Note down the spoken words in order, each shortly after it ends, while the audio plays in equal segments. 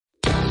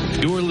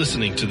You're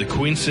listening to the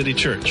Queen City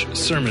Church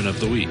Sermon of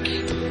the Week.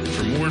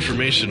 For more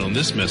information on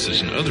this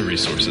message and other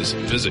resources,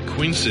 visit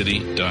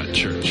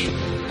queencity.church.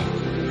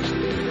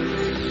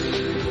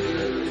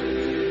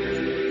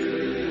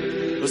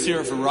 Let's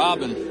hear it for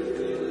Robin.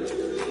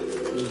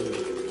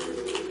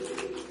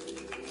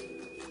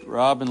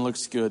 Robin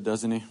looks good,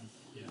 doesn't he?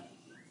 Yeah.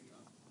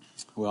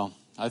 Well,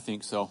 I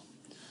think so.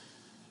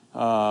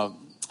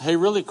 Hey,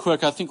 really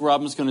quick, I think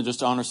Robin's going to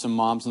just honor some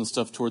moms and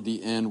stuff toward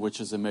the end, which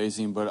is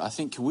amazing. But I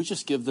think, can we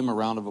just give them a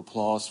round of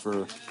applause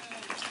for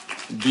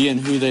being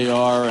who they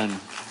are? And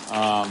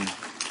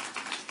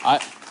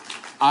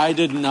I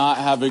did not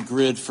have a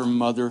grid for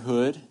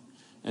motherhood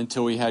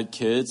until we had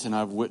kids, and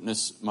I've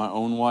witnessed my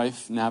own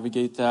wife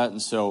navigate that.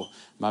 And so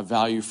my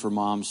value for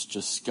moms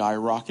just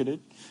skyrocketed,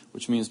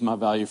 which means my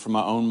value for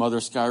my own mother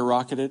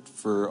skyrocketed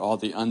for all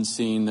the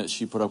unseen that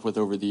she put up with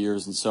over the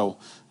years. And so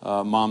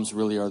moms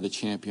really are the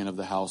champion of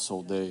the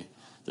household. They're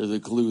the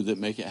glue that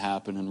make it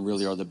happen and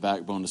really are the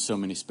backbone of so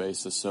many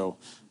spaces. So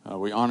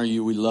we honor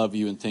you, we love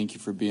you, and thank you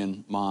for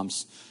being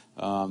moms.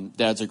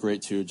 Dads are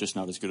great too, just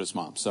not as good as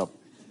moms. So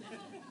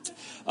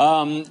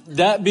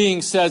that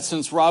being said,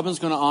 since Robin's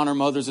going to honor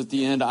mothers at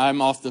the end,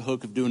 I'm off the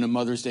hook of doing a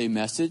Mother's Day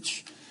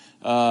message.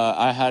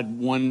 I had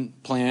one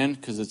plan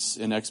because it's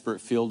an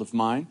expert field of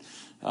mine,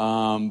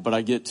 but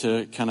I get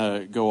to kind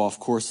of go off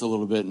course a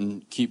little bit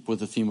and keep with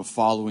the theme of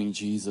following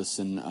Jesus.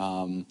 And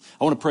I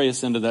want to pray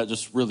us into that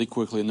just really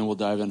quickly, and then we'll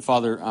dive in.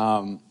 Father,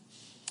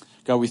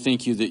 God, we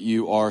thank you that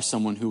you are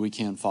someone who we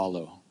can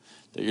follow,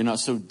 that you're not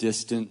so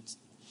distant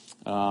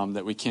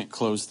that we can't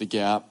close the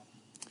gap.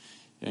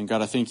 And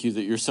God, I thank you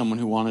that you're someone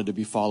who wanted to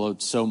be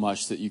followed so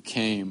much that you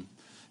came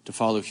to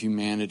follow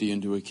humanity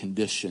into a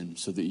condition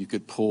so that you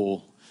could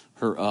pull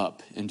her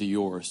up into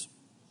yours.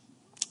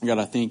 God,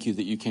 I thank you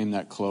that you came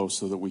that close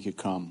so that we could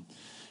come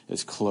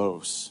as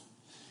close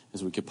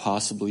as we could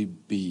possibly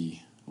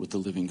be with the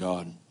living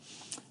God.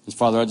 And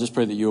Father, I just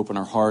pray that you open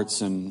our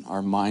hearts and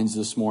our minds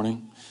this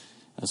morning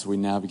as we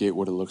navigate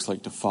what it looks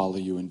like to follow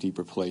you in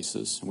deeper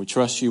places. And we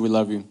trust you. We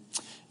love you.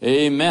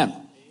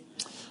 Amen.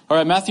 All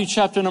right, Matthew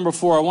chapter number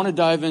 4. I want to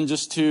dive in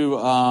just to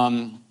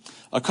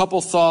a couple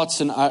thoughts,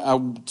 and I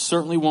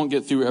certainly won't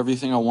get through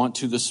everything I want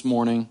to this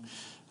morning.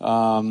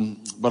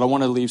 But I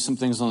want to leave some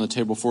things on the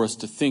table for us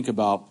to think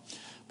about.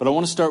 But I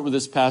want to start with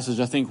this passage.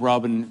 I think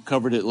Robin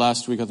covered it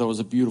last week. I thought it was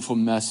a beautiful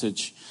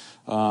message.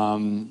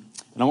 And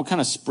I want to kind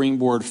of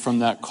springboard from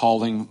that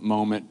calling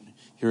moment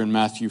here in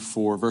Matthew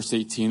 4, verse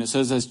 18. It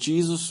says, as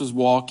Jesus was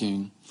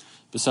walking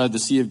beside the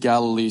Sea of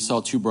Galilee, he saw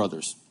two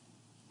brothers,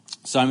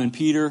 Simon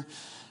Peter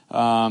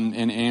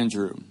and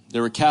Andrew. They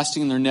were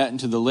casting their net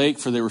into the lake,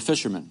 for they were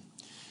fishermen.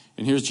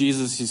 And here's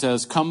Jesus. He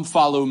says, come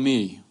follow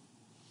me.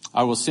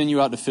 I will send you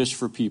out to fish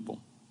for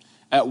people.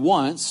 At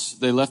once,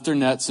 they left their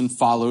nets and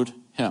followed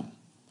him.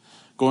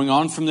 Going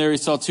on from there, he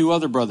saw two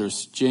other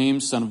brothers,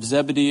 James, son of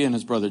Zebedee, and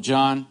his brother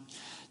John.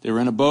 They were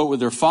in a boat with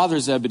their father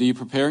Zebedee,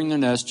 preparing their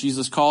nest.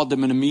 Jesus called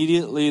them, and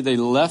immediately they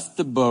left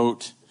the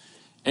boat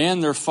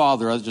and their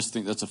father. I just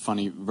think that's a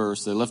funny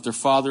verse. They left their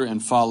father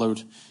and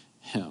followed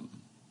him.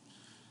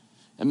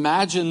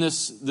 Imagine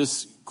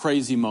this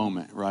crazy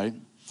moment, right?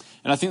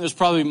 And I think there's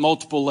probably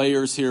multiple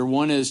layers here.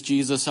 One is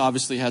Jesus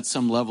obviously had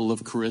some level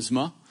of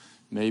charisma,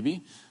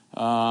 maybe.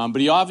 But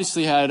he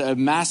obviously had a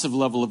massive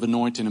level of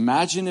anointing.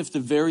 Imagine if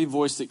the very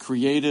voice that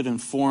created and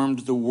formed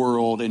the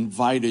world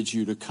invited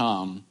you to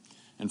come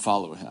and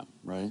follow him,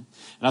 right? And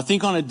I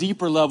think on a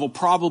deeper level,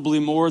 probably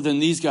more than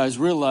these guys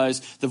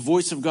realized, the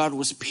voice of God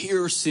was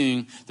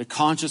piercing the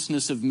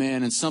consciousness of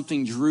man, and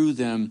something drew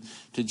them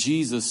to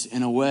Jesus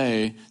in a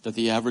way that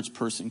the average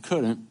person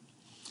couldn't.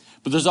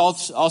 But there's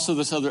also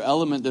this other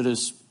element that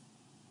is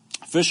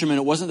fishermen.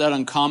 It wasn't that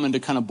uncommon to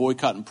kind of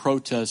boycott and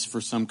protest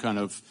for some kind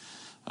of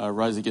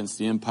rise against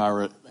the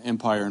empire.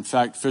 In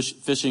fact,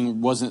 fishing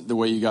wasn't the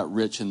way you got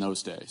rich in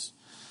those days.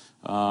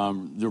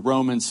 The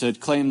Romans had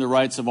claimed the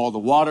rights of all the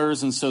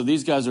waters, and so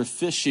these guys are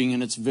fishing,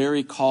 and it's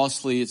very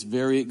costly, it's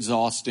very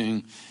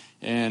exhausting,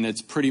 and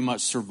it's pretty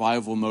much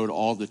survival mode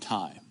all the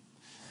time.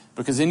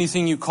 Because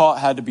anything you caught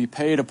had to be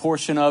paid a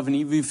portion of, and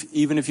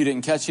even if you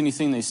didn't catch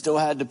anything, they still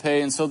had to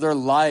pay. And so their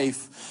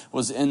life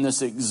was in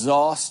this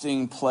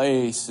exhausting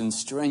place and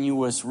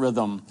strenuous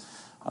rhythm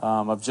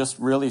of just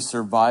really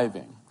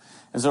surviving.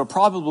 And so it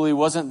probably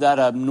wasn't that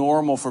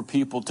abnormal for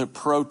people to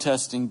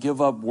protest and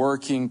give up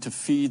working to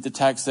feed the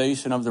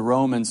taxation of the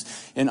Romans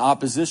in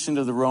opposition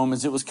to the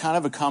Romans. It was kind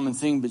of a common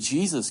thing, but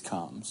Jesus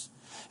comes.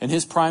 And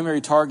his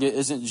primary target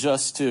isn't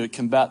just to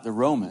combat the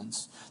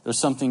Romans. There's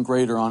something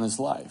greater on his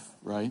life,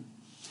 right?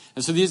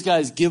 And so these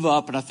guys give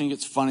up, and I think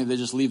it's funny, they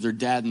just leave their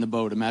dad in the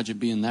boat. Imagine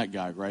being that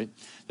guy, right?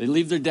 They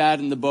leave their dad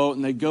in the boat,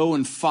 and they go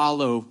and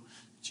follow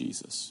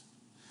Jesus.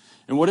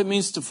 And what it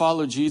means to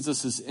follow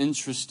Jesus is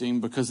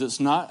interesting because it's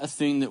not a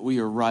thing that we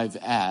arrive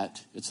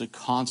at. It's a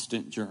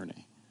constant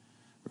journey,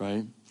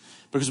 right?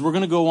 Because we're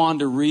going to go on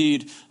to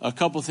read a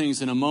couple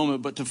things in a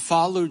moment, but to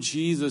follow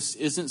Jesus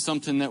isn't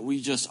something that we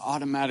just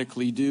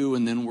automatically do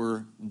and then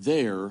we're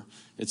there.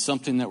 It's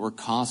something that we're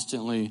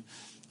constantly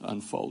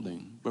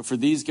unfolding. But for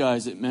these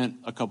guys, it meant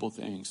a couple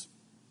things.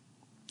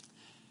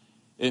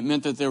 It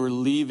meant that they were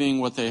leaving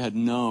what they had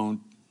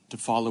known to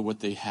follow what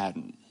they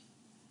hadn't,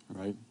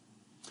 right?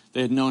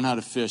 They had known how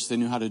to fish. They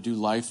knew how to do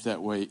life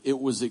that way. It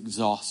was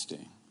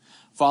exhausting.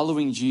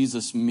 Following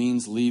Jesus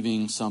means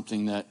leaving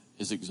something that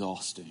is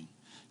exhausting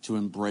to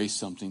embrace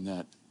something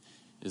that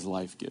is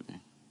life-giving.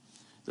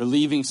 They're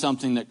leaving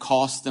something that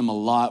costs them a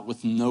lot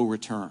with no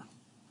return.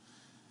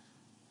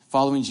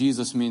 Following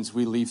Jesus means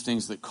we leave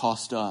things that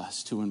cost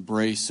us to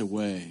embrace a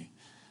way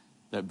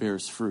that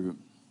bears fruit.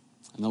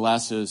 And the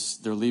last is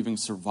they're leaving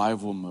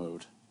survival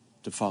mode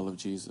to follow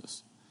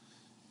Jesus.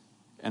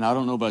 And I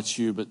don't know about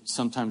you, but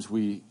sometimes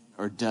we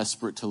are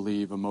desperate to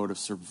leave a mode of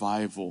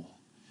survival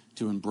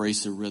to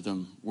embrace a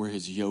rhythm where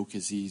his yoke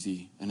is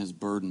easy and his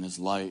burden is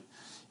light.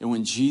 And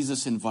when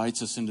Jesus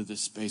invites us into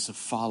this space of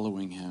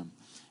following him,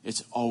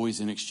 it's always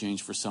in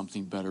exchange for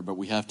something better. But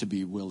we have to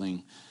be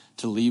willing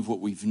to leave what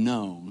we've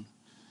known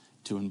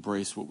to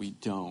embrace what we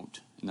don't.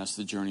 And that's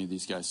the journey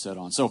these guys set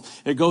on. So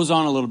it goes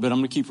on a little bit. I'm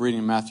going to keep reading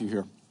in Matthew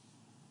here.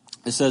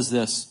 It says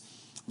this,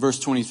 verse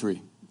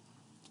 23.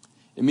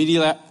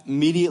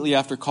 Immediately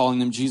after calling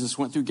them, Jesus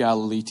went through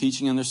Galilee,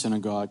 teaching in their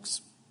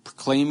synagogues,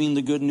 proclaiming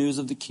the good news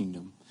of the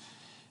kingdom,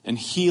 and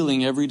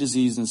healing every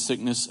disease and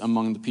sickness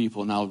among the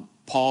people. Now,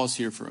 pause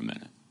here for a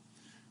minute,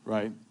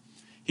 right?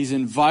 He's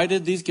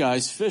invited these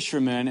guys,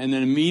 fishermen, and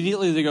then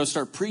immediately they go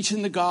start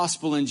preaching the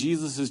gospel, and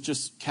Jesus is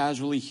just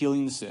casually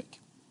healing the sick.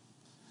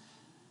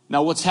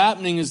 Now, what's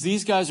happening is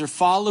these guys are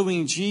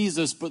following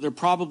Jesus, but they're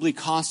probably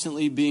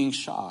constantly being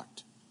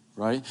shocked,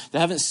 right? They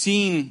haven't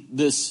seen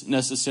this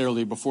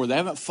necessarily before. They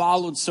haven't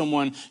followed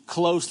someone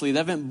closely. They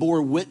haven't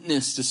bore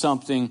witness to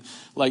something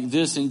like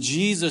this. And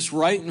Jesus,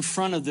 right in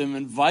front of them,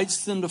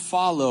 invites them to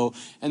follow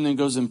and then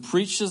goes and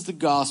preaches the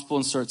gospel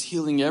and starts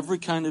healing every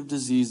kind of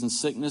disease and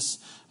sickness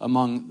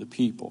among the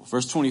people.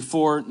 Verse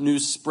 24,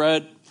 news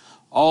spread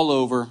all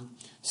over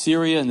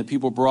Syria, and the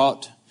people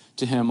brought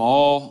to him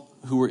all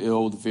who were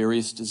ill with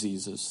various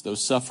diseases,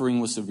 those suffering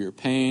with severe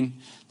pain,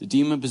 the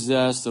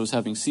demon-possessed, those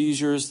having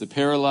seizures, the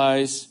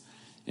paralyzed,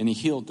 and he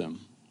healed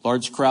them.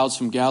 Large crowds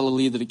from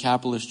Galilee, the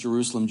Decapolis,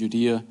 Jerusalem,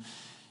 Judea,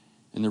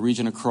 and the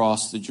region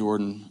across the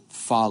Jordan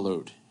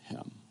followed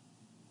him.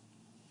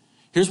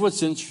 Here's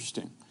what's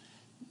interesting.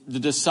 The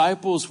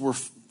disciples were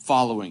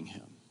following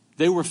him.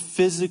 They were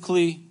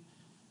physically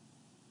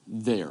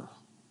there.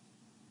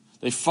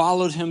 They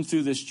followed him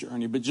through this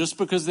journey, but just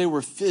because they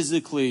were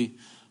physically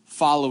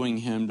following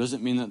him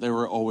doesn't mean that they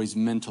were always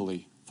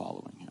mentally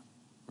following him,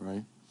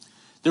 right?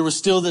 There was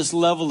still this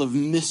level of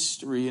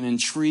mystery and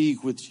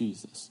intrigue with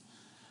Jesus.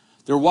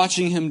 They're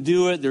watching him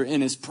do it. They're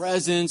in his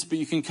presence, but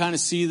you can kind of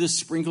see this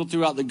sprinkled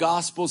throughout the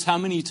Gospels. How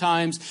many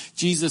times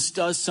Jesus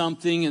does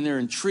something and they're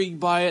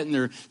intrigued by it and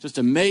they're just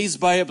amazed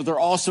by it, but they're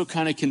also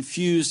kind of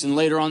confused. And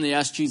later on they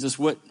ask Jesus,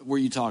 what were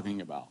you talking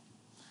about?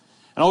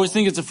 I always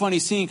think it's a funny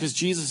scene because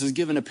Jesus is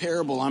given a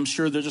parable. I'm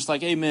sure they're just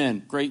like,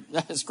 amen, great,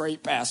 that's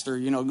great, pastor,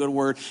 good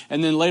word.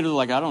 And then later they're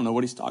like, I don't know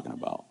what he's talking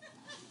about.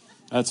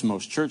 That's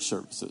most church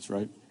services,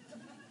 right?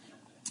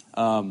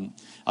 I'll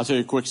tell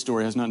you a quick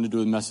story. It has nothing to do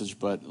with the message,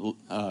 but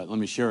let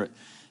me share it.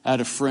 I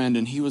had a friend,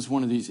 and he was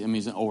one of these,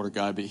 he's an older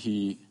guy, but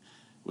he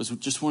was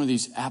just one of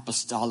these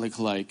apostolic,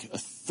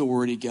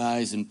 authority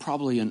guys, and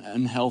probably an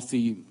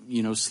unhealthy,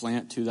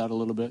 slant to that a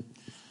little bit.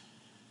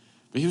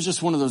 But he was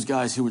just one of those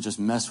guys who would just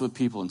mess with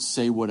people and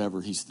say whatever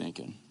he's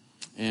thinking.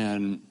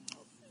 And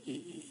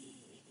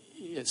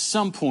at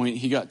some point,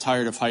 he got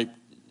tired of hype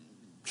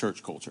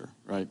church culture,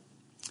 right?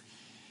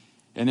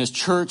 And his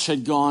church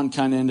had gone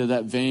kind of into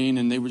that vein,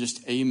 and they were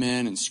just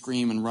amen and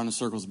scream and run in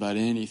circles about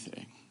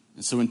anything.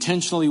 And so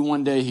intentionally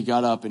one day he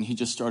got up and he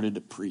just started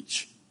to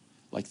preach.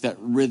 Like that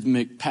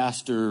rhythmic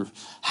pastor,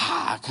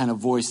 kind of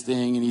voice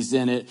thing, and he's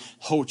in it.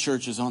 Whole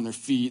church is on their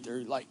feet.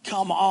 They're like,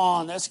 come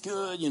on, that's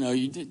good. You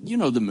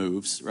know the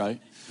moves, right?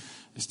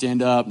 They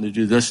stand up and they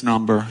do this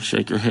number,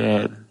 shake your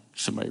head.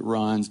 Somebody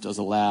runs, does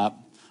a lap.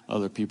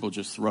 Other people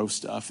just throw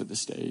stuff at the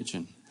stage.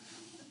 And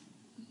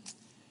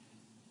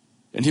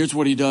here's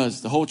what he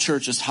does. The whole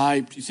church is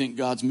hyped. You think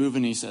God's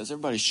moving. He says,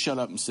 everybody shut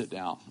up and sit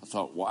down. I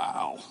thought,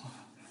 wow,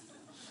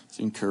 it's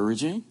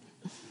encouraging.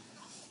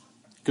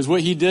 Because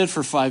what he did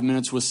for 5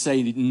 minutes was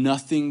say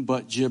nothing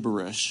but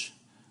gibberish.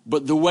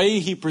 But the way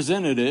he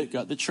presented it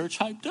got the church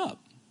hyped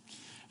up.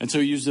 And so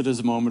he used it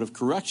as a moment of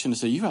correction to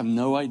say, you have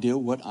no idea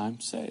what I'm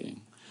saying.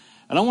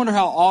 And I wonder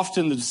how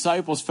often the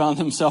disciples found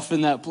themselves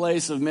in that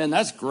place of, man,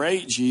 that's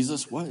great,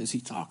 Jesus. What is he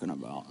talking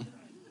about?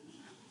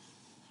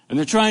 And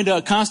they're trying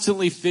to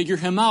constantly figure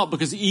him out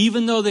because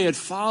even though they had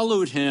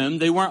followed him,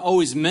 they weren't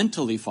always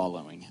mentally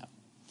following him.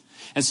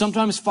 And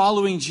sometimes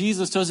following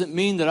Jesus doesn't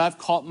mean that I've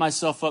caught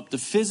myself up to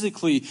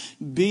physically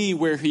be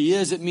where he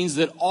is. It means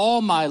that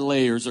all my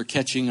layers are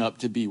catching up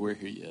to be where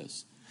he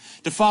is.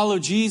 To follow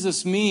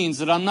Jesus means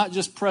that I'm not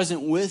just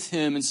present with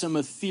him in some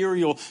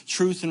ethereal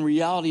truth and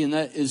reality, and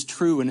that is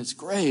true and it's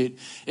great.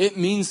 It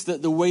means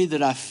that the way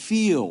that I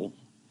feel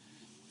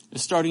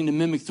is starting to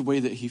mimic the way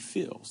that he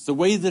feels. The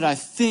way that I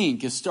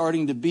think is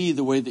starting to be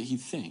the way that he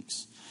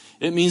thinks.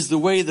 It means the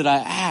way that I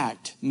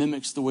act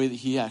mimics the way that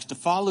he acts. To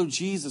follow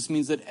Jesus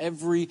means that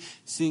every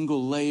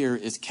single layer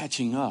is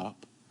catching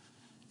up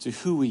to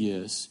who he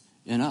is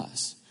in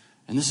us.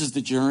 And this is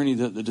the journey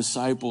that the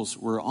disciples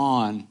were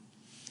on,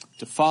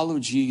 to follow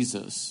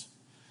Jesus,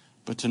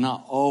 but to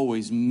not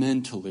always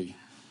mentally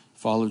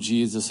follow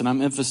Jesus. And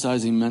I'm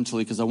emphasizing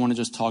mentally because I want to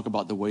just talk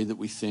about the way that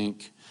we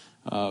think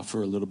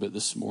for a little bit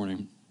this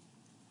morning.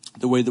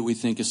 The way that we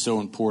think is so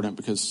important,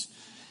 because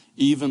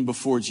even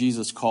before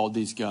Jesus called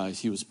these guys,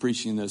 he was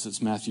preaching this.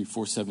 It's Matthew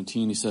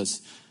 4:17. He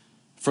says,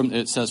 from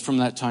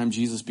that time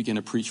Jesus began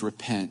to preach,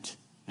 repent.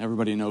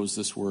 Everybody knows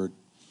this word.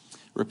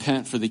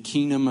 Repent, for the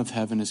kingdom of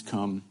heaven has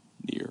come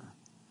near.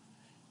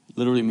 It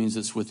literally means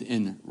it's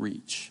within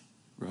reach,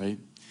 right?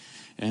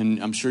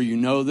 And I'm sure you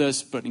know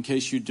this, but in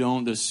case you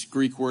don't, this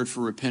Greek word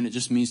for repent, it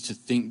just means to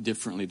think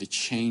differently, to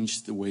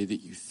change the way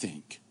that you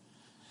think.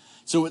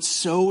 So it's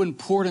so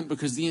important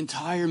because the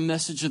entire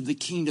message of the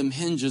kingdom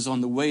hinges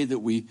on the way that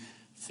we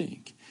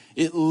think.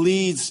 It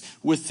leads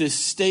with this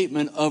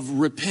statement of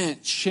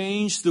repent,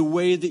 change the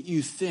way that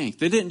you think.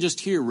 They didn't just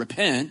hear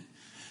repent.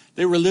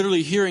 They were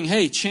literally hearing,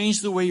 hey,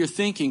 change the way you're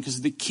thinking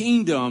because the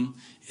kingdom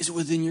is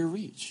within your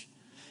reach.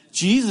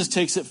 Jesus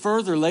takes it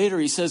further later.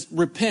 He says,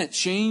 repent,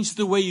 change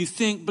the way you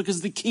think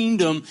because the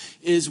kingdom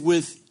is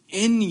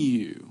within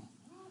you.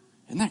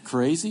 Isn't that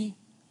crazy?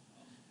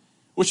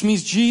 Which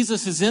means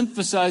Jesus is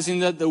emphasizing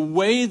that the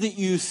way that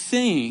you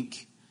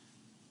think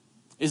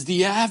is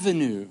the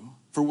avenue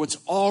for what's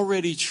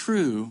already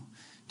true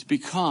to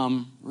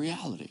become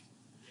reality.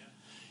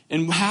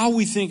 And how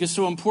we think is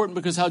so important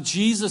because how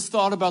Jesus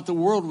thought about the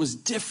world was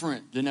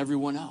different than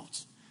everyone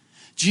else.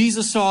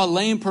 Jesus saw a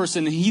lame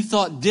person and he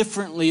thought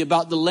differently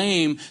about the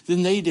lame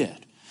than they did.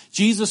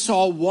 Jesus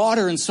saw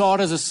water and saw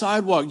it as a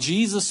sidewalk.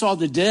 Jesus saw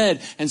the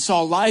dead and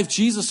saw life.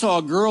 Jesus saw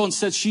a girl and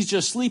said she's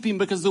just sleeping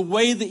because the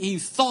way that he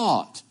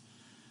thought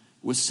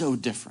was so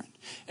different.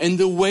 And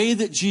the way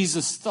that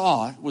Jesus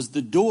thought was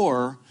the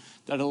door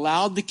that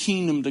allowed the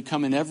kingdom to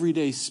come in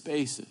everyday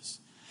spaces.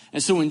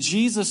 And so when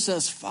Jesus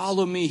says,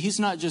 follow me, he's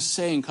not just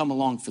saying come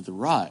along for the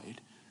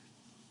ride.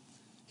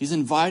 He's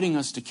inviting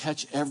us to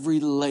catch every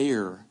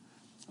layer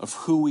of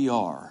who we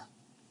are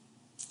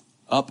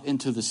up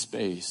into the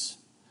space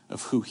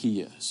of who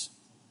he is.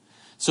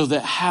 So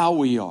that how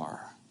we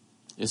are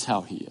is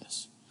how he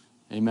is.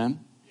 Amen?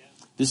 Yeah.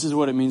 This is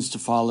what it means to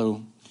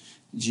follow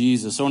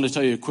Jesus. I want to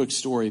tell you a quick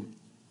story.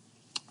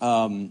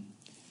 I don't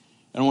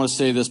want to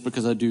say this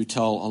because I do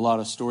tell a lot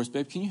of stories.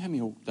 Babe, can you hand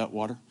me that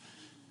water?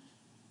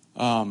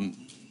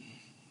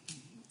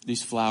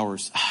 These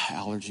flowers,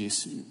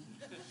 allergies.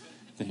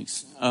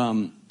 Thanks.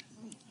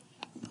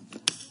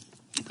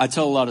 I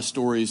tell a lot of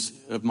stories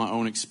of my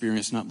own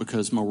experience, not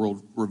because my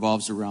world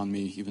revolves around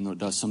me, even though it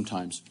does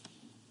sometimes,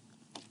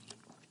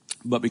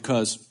 but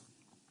because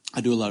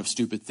I do a lot of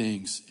stupid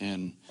things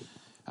and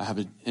I have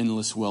an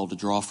endless well to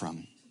draw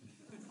from.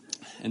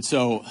 And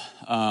so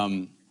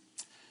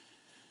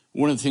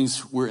one of the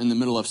things we're in the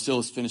middle of still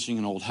is finishing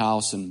an old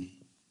house, and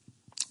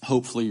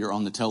hopefully you're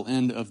on the tail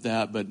end of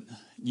that. But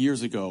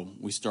years ago,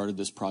 we started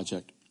this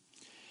project.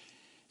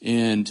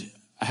 And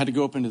I had to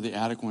go up into the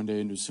attic one day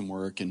and do some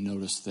work and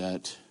notice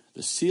that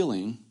the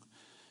ceiling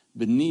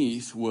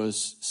beneath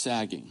was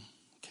sagging.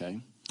 Okay,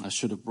 I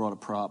should have brought a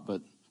prop,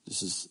 but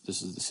this is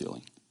the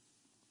ceiling.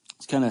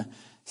 It's kind of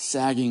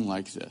sagging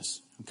like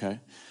this. Okay,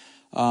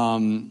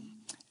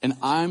 and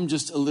I'm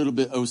just a little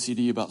bit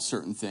OCD about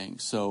certain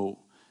things, so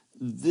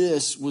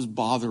this was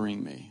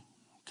bothering me.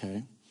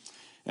 Okay,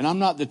 and I'm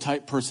not the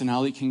type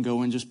personality can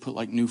go and just put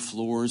like new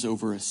floors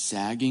over a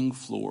sagging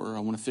floor. I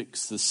want to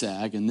fix the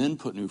sag and then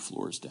put new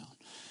floors down.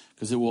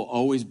 Because it will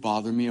always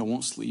bother me. I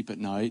won't sleep at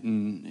night,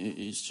 and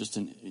it's just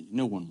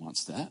no one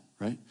wants that,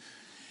 right?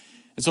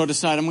 And so I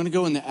decided I'm going to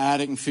go in the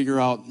attic and figure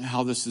out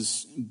how this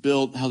is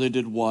built, how they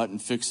did what,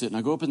 and fix it. And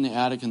I go up in the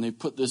attic, and they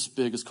put this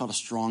big, it's called a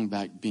strong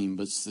back beam,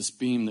 but it's this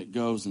beam that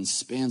goes and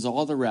spans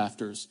all the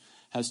rafters,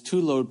 has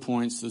 2 load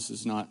points. This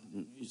is not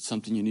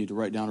something you need to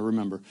write down or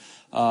remember.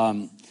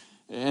 And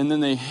then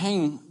they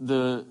hang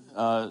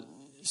the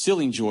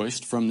ceiling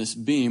joist from this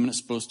beam, and it's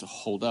supposed to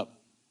hold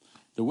up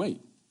the weight.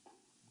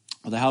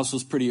 Well, the house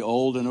was pretty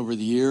old, and over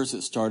the years,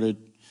 it started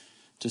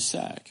to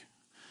sag.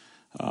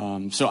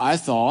 So I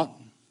thought,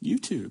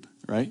 YouTube,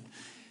 right?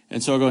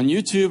 And so I go on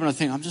YouTube, and I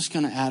think, I'm just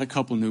going to add a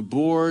couple new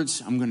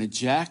boards. I'm going to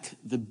jack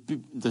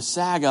the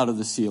sag out of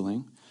the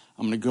ceiling.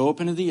 I'm going to go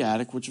up into the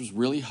attic, which was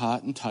really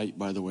hot and tight,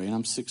 by the way, and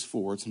I'm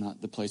 6'4". It's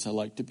not the place I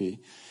like to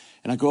be.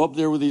 And I go up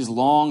there with these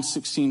long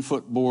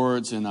 16-foot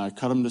boards, and I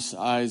cut them to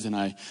size, and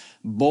I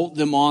bolt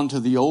them onto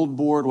the old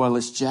board while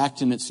it's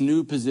jacked in its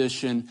new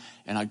position.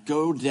 And I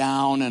go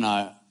down, and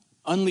I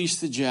unleash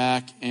the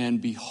jack,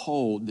 and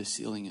behold, the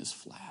ceiling is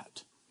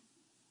flat.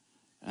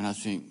 And I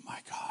think, my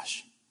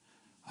gosh,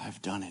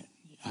 I've done it.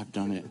 I've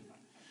done it.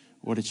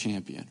 What a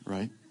champion,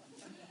 right?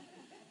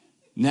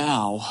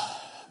 Now,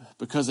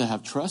 because I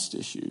have trust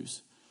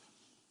issues,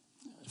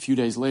 a few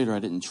days later, I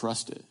didn't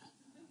trust it.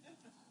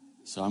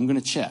 So I'm going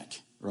to check,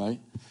 right?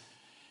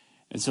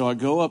 And so I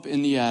go up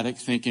in the attic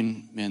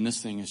thinking, man,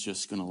 this thing is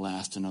just going to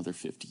last another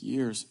 50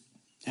 years.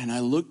 And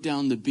I look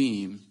down the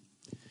beam,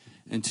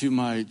 and to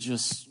my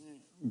just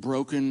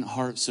broken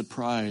heart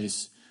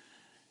surprise,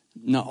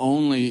 not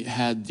only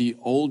had the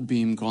old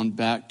beam gone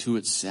back to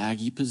its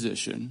saggy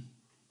position,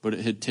 but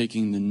it had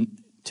taken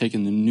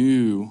the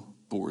new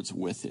boards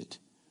with it.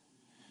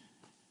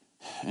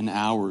 And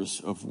hours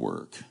of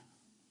work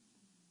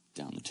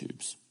down the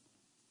tubes.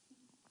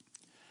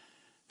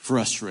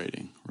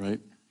 Frustrating, right?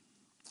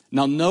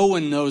 Now, no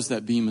one knows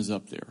that beam is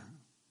up there.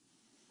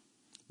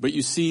 But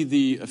you see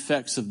the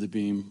effects of the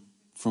beam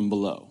from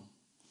below.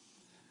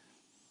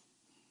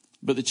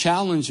 But the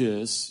challenge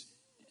is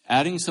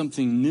adding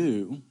something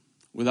new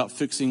without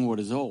fixing what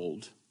is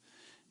old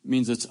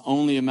means it's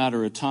only a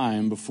matter of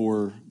time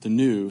before the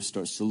new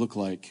starts to look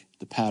like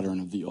the pattern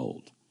of the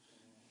old.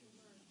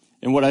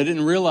 And what I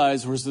didn't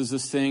realize was there's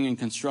this thing in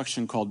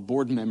construction called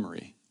board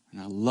memory.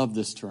 And I love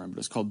this term, but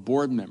it's called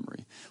board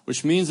memory,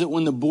 which means that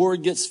when the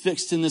board gets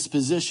fixed in this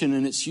position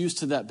and it's used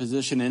to that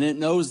position and it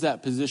knows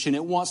that position,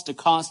 it wants to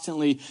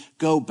constantly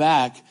go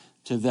back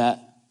to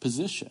that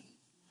position.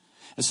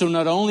 And so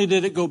not only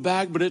did it go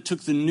back, but it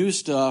took the new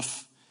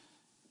stuff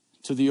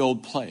to the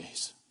old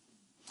place.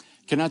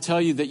 Can I tell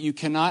you that you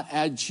cannot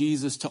add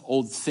Jesus to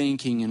old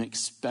thinking and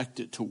expect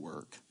it to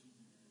work?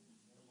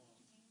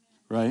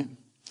 Right?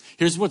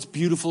 Here's what's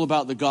beautiful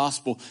about the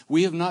gospel.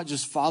 We have not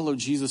just followed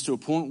Jesus to a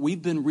point.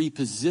 We've been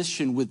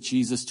repositioned with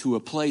Jesus to a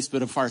place.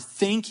 But if our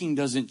thinking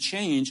doesn't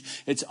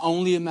change, it's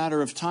only a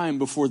matter of time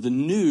before the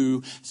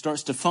new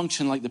starts to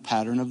function like the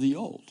pattern of the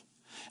old.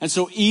 And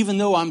so even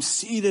though I'm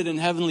seated in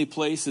heavenly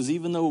places,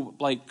 even though,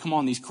 come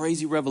on, these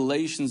crazy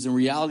revelations and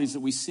realities that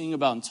we sing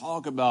about and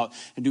talk about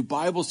and do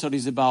Bible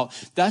studies about,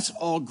 that's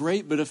all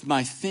great. But if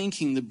my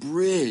thinking, the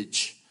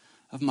bridge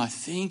of my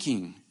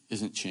thinking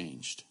isn't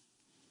changed,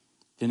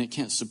 then it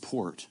can't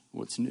support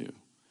what's new.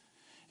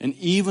 And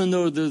even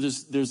though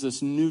there's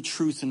this new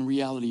truth and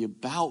reality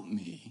about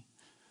me,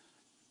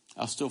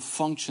 I'll still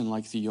function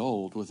like the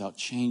old without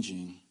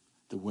changing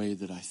the way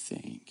that I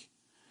think.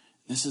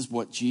 This is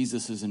what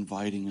Jesus is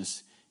inviting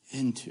us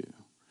into.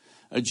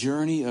 A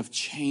journey of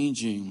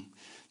changing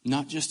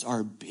not just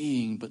our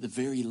being, but the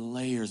very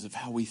layers of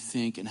how we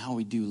think and how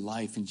we do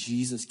life. And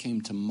Jesus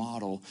came to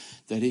model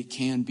that it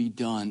can be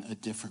done a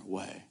different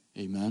way.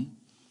 Amen?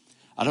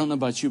 I don't know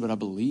about you, but I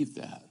believe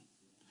that.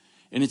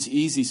 And it's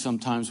easy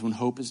sometimes when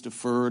hope is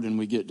deferred and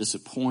we get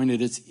disappointed.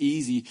 It's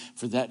easy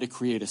for that to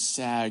create a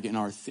sag in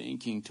our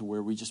thinking to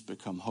where we just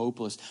become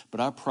hopeless.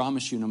 But I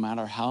promise you, no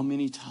matter how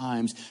many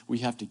times we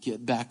have to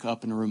get back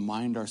up and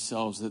remind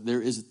ourselves that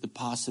there is the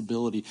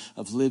possibility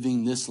of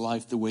living this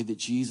life the way that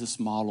Jesus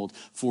modeled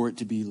for it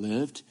to be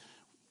lived,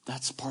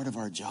 that's part of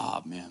our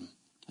job, man.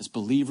 As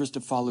believers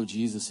to follow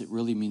Jesus, it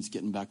really means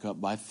getting back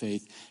up by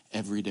faith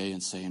every day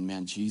and saying,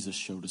 man, Jesus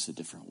showed us a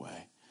different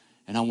way.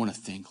 And I want to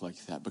think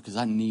like that because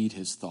I need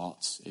his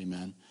thoughts.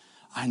 Amen.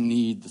 I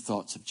need the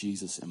thoughts of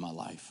Jesus in my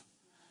life.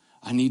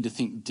 I need to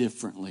think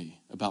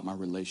differently about my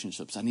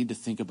relationships. I need to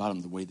think about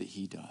them the way that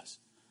he does.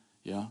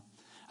 Yeah.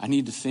 I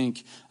need to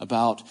think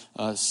about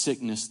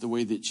sickness the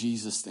way that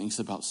Jesus thinks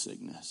about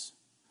sickness.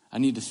 I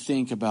need to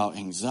think about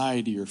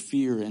anxiety or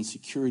fear,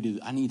 insecurity.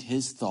 I need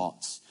his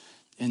thoughts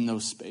in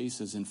those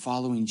spaces. And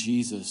following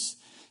Jesus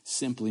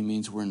simply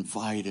means we're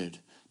invited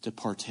to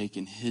partake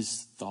in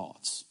his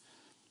thoughts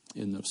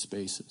in those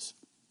spaces.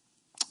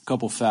 A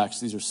couple facts.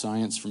 These are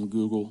science from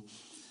Google.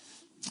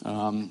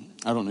 I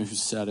don't know who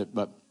said it,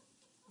 but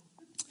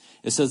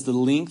it says the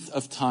length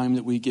of time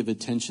that we give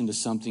attention to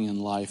something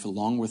in life,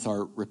 along with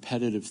our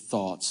repetitive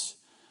thoughts,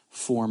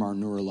 form our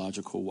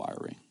neurological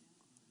wiring.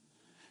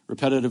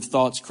 Repetitive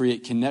thoughts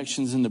create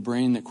connections in the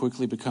brain that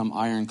quickly become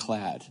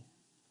ironclad.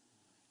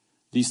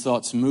 These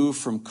thoughts move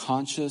from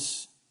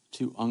conscious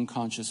to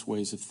unconscious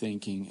ways of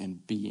thinking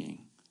and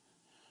being.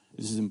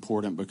 This is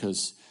important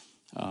because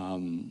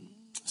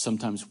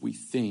sometimes we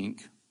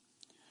think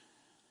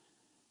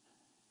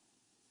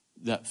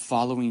that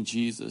following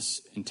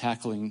Jesus and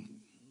tackling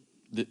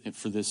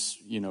for this,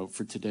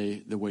 for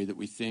today, the way that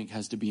we think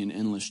has to be an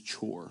endless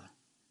chore,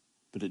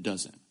 but it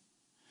doesn't.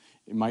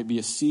 It might be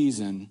a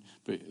season,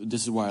 but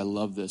this is why I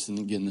love this. And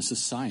again, this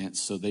is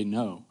science, so they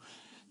know.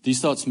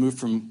 These thoughts move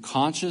from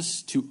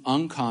conscious to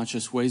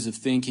unconscious ways of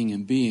thinking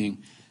and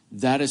being.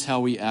 That is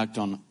how we act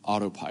on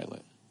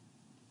autopilot.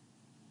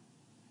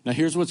 Now,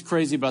 here's what's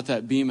crazy about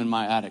that beam in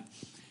my attic.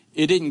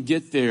 It didn't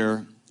get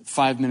there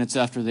 5 minutes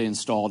after they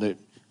installed it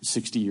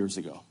 60 years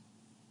ago.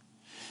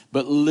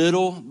 But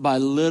little by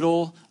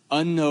little,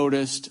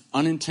 unnoticed,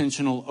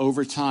 unintentional,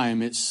 over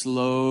time, it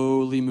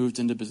slowly moved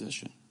into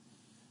position.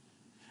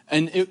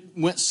 And it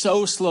went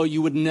so slow,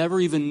 you would never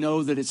even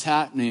know that it's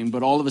happening.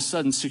 But all of a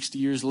sudden, 60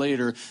 years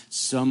later,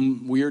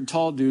 some weird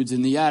tall dude's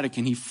in the attic,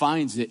 and he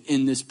finds it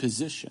in this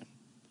position,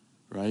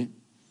 right?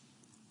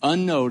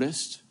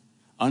 Unnoticed,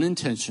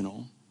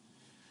 unintentional.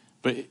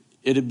 But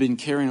it had been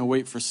carrying a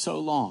weight for so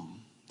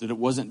long that it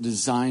wasn't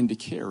designed to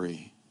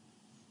carry,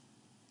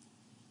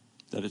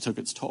 that it took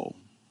its toll.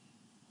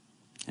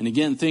 And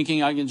again,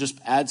 thinking I can just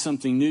add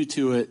something new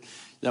to it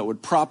that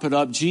would prop it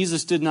up.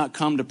 Jesus did not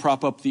come to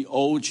prop up the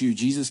old you.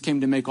 Jesus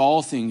came to make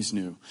all things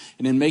new.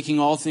 And in making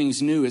all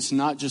things new, it's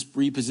not just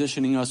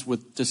repositioning us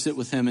to sit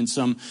with him in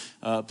some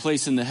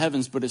place in the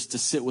heavens, but it's to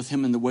sit with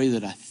him in the way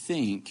that I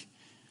think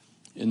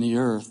in the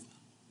earth.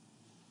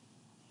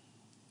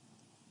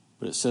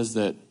 But it says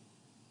that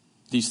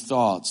these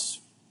thoughts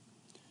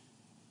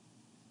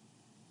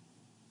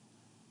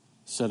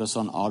set us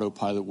on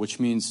autopilot, which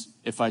means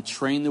if I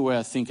train the way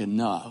I think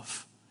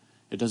enough,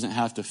 it doesn't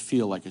have to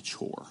feel like a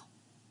chore,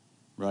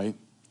 right?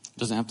 It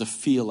doesn't have to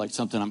feel like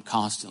something I'm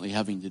constantly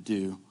having to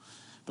do,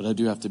 but I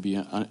do have to be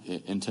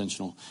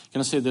intentional.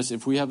 Can I say this?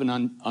 If we have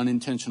an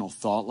unintentional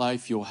thought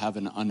life, you'll have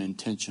an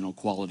unintentional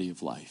quality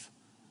of life,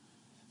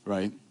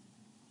 right?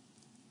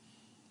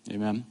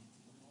 Amen?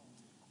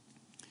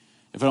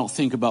 If I don't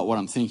think about what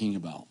I'm thinking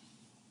about.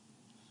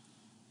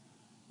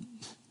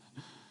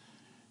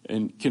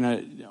 And can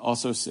I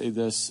also say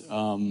this?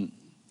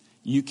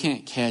 You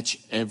can't catch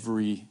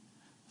every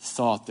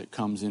thought that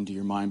comes into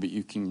your mind, but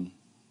you can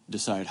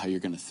decide how you're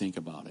going to think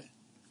about it.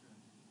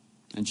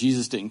 And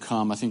Jesus didn't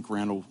come. I think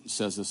Randall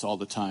says this all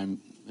the time.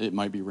 It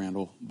might be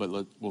Randall, but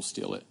we'll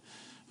steal it.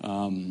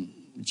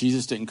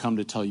 Jesus didn't come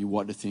to tell you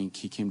what to think.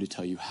 He came to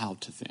tell you how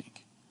to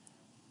think.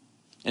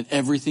 And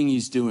everything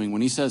he's doing,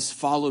 when he says,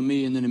 follow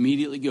me, and then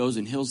immediately goes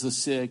and heals the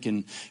sick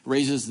and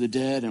raises the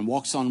dead and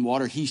walks on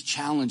water, he's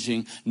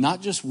challenging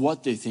not just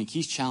what they think,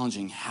 he's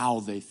challenging how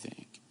they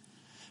think.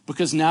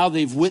 Because now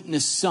they've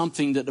witnessed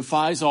something that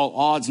defies all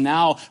odds.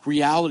 Now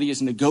reality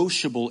is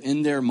negotiable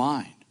in their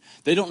mind.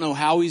 They don't know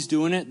how he's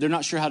doing it. They're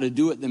not sure how to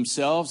do it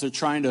themselves. They're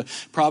trying to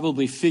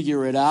probably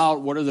figure it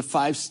out. What are the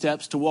 5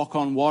 steps to walk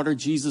on water?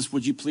 Jesus,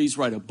 would you please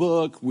write a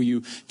book? Will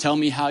you tell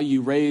me how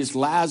you raised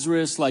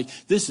Lazarus? Like,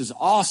 this is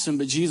awesome,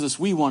 but Jesus,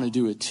 we want to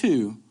do it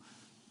too.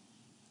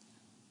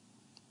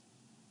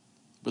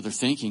 But their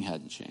thinking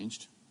hadn't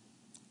changed.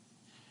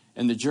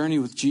 And the journey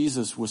with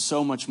Jesus was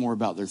so much more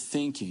about their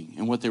thinking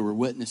and what they were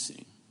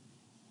witnessing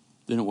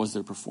than it was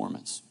their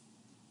performance.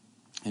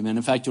 Amen.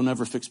 In fact, you'll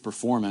never fix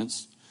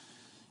performance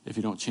if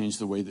you don't change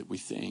the way that we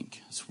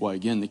think. That's why,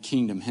 again, the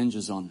kingdom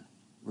hinges on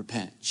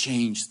repent.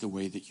 Change the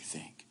way that you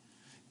think.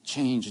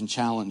 Change and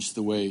challenge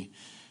the way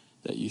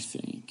that you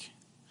think.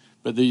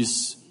 But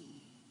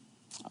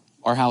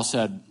our house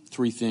had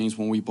 3 things.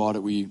 When we bought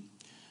it, we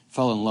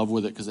fell in love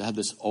with it because it had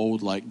this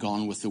old, like,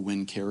 Gone with the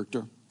Wind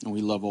character. And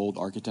we love old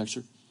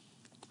architecture.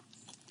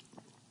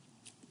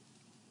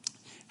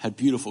 Had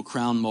beautiful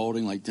crown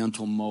molding, like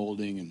dental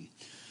molding, and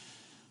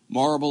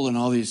marble and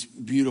all these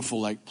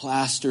beautiful, like,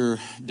 plaster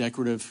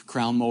decorative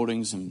crown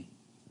moldings. And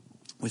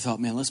we thought,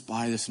 man, let's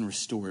buy this and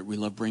restore it. We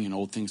love bringing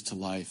old things to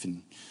life.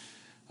 And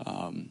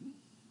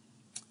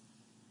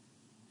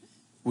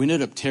we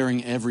ended up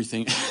tearing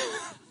everything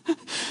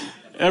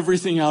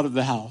out of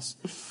the house,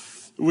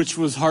 which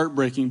was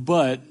heartbreaking.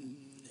 But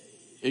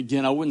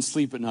again, I wouldn't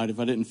sleep at night if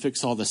I didn't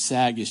fix all the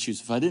sag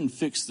issues. If I didn't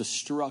fix the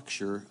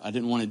structure, I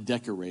didn't want to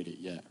decorate it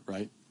yet,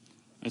 right?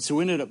 And so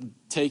we ended up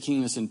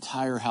taking this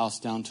entire house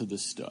down to the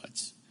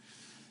studs.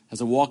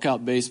 As a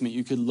walkout basement,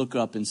 you could look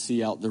up and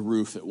see out the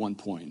roof at one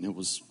point. And it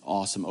was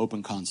awesome.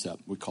 Open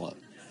concept, we call it.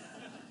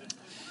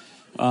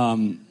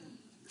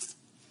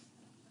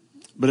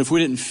 But if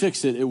we didn't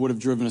fix it, it would have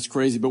driven us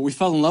crazy. But we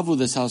fell in love with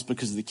this house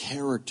because of the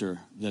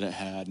character that it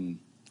had. And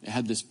it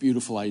had this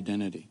beautiful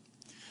identity.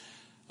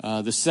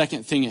 The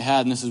second thing it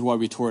had, and this is why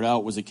we tore it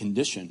out, was a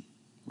condition,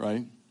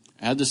 right?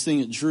 It had this thing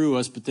that drew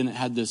us, but then it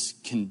had this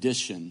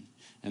condition.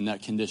 And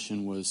that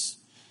condition was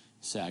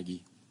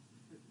saggy,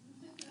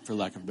 for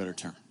lack of a better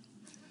term.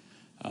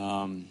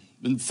 And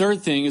the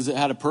third thing is it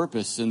had a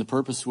purpose, and the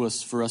purpose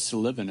was for us to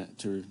live in it,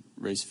 to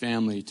raise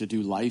family, to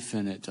do life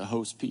in it, to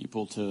host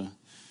people, to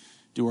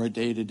do our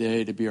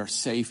day-to-day, to be our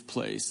safe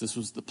place. This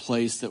was the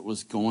place that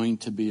was going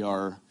to be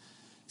our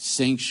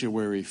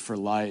sanctuary for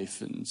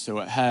life. And so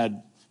it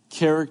had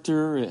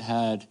character, it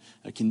had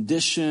a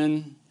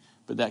condition,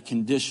 but that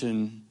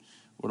condition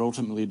would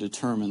ultimately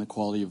determine the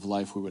quality of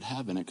life we would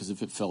have in it, because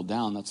if it fell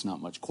down, that's not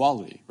much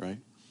quality, right?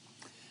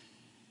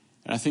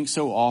 And I think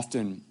so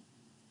often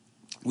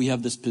we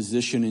have this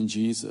position in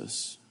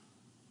Jesus,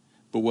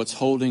 but what's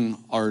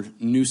holding our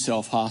new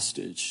self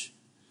hostage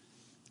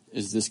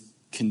is this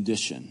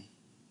condition.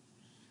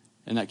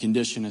 And that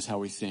condition is how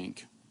we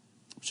think,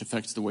 which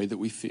affects the way that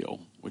we feel,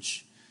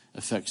 which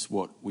affects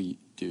what we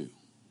do.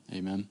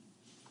 Amen?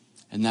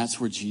 And that's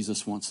where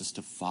Jesus wants us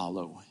to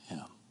follow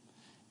him.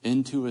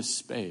 Into a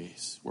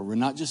space where we're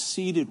not just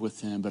seated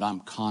with him, but I'm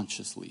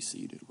consciously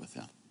seated with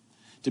him.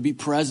 To be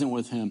present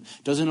with him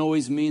doesn't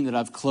always mean that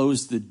I've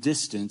closed the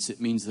distance.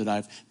 It means that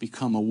I've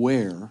become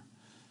aware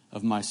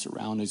of my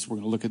surroundings. We're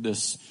going to look at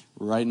this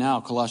right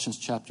now. Colossians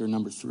chapter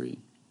number 3.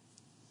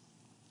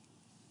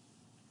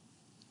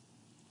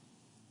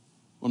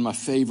 One of my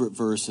favorite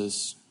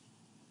verses.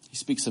 He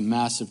speaks a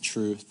massive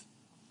truth.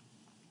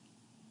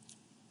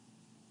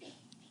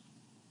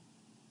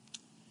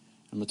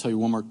 I'm going to tell you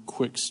one more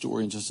quick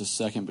story in just a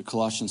second, but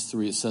Colossians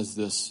 3, it says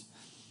this.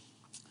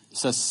 It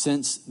says,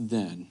 since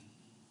then.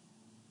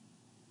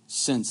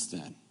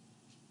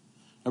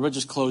 Everybody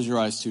just close your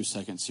eyes 2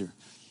 seconds here.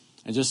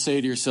 And just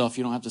say to yourself,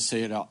 you don't have to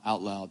say it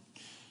out loud,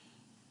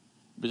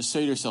 but just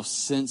say to yourself,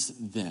 since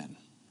then.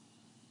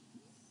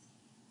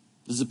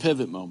 This is a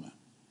pivot moment.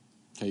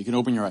 Okay, you can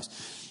open your eyes.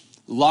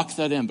 lock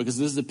that in, because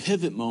this is a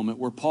pivot moment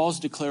where Paul's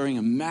declaring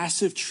a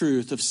massive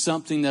truth of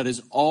something that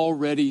is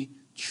already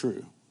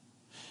true.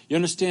 You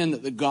understand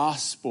that the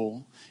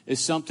gospel is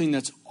something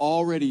that's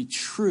already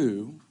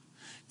true.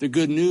 The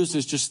good news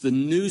is just the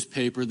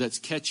newspaper that's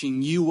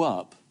catching you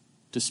up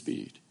to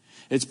speed.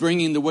 It's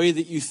bringing the way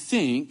that you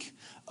think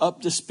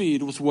up to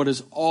speed with what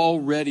is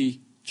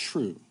already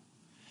true.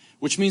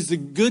 Which means the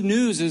good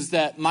news is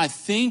that my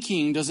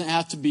thinking doesn't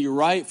have to be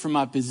right for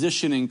my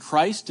position in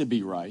Christ to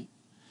be right.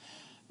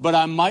 But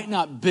I might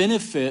not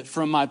benefit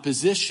from my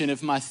position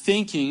if my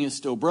thinking is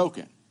still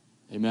broken.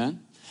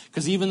 Amen?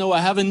 Because even though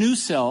I have a new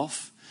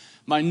self,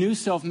 my new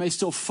self may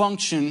still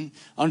function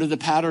under the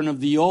pattern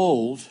of the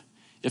old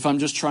if I'm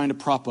just trying to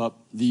prop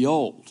up the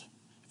old.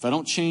 If I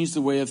don't change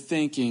the way of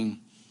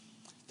thinking,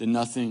 then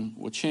nothing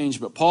will change.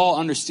 But Paul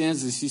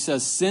understands this. He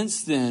says,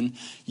 since then,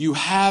 you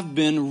have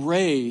been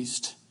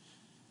raised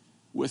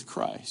with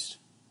Christ.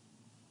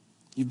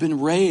 You've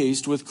been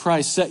raised with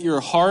Christ. Set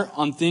your heart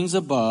on things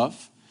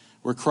above,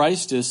 where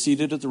Christ is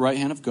seated at the right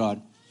hand of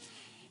God.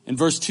 And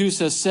verse 2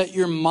 says, set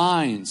your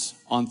minds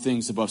on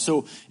things above.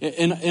 So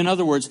in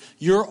other words,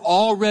 you're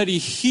already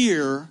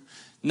here.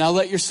 Now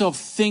let yourself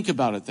think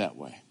about it that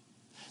way.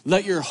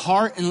 Let your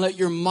heart and let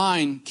your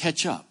mind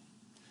catch up.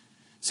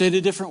 Say it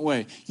a different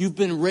way. You've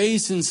been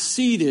raised and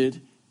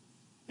seated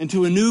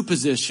into a new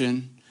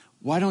position.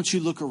 Why don't you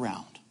look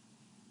around?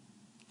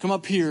 Come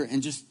up here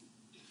and just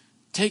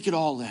take it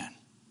all in.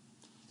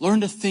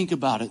 Learn to think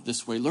about it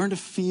this way. Learn to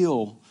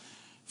feel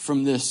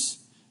from this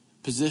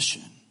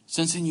position.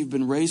 Since then you've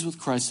been raised with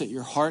Christ, set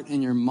your heart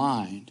and your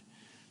mind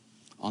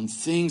on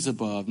things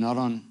above, not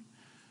on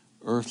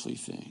earthly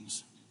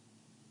things.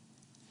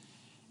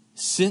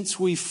 Since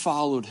we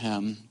followed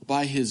him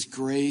by his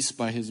grace,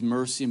 by his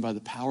mercy, and by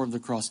the power of the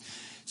cross,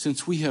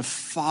 since we have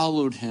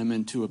followed him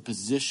into a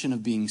position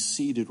of being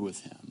seated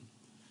with him,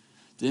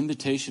 the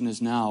invitation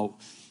is now,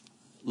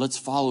 let's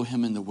follow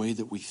him in the way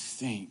that we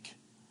think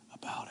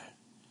about it.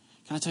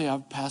 Can I tell you,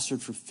 I've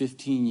pastored for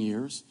 15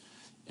 years,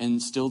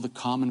 and still the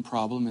common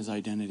problem is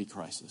identity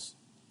crisis.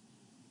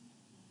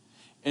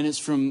 And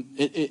it's and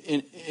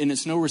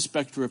it's no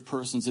respecter of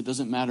persons. It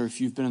doesn't matter if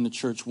you've been in the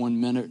church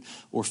 1 minute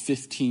or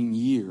 15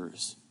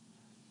 years.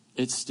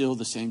 It's still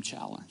the same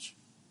challenge.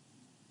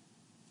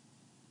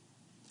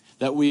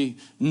 That we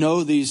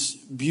know these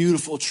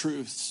beautiful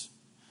truths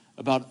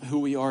about who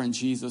we are in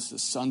Jesus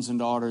as sons and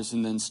daughters,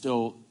 and then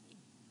still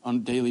on a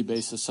daily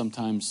basis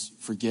sometimes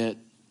forget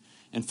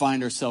and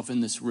find ourselves in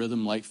this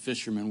rhythm like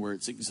fishermen where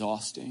it's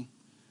exhausting.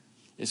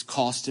 It's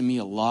costing me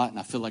a lot, and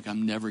I feel like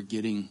I'm never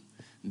getting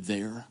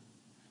there,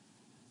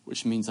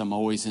 which means I'm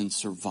always in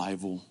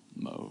survival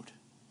mode.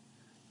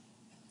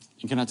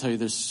 And can I tell you,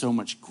 there's so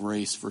much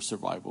grace for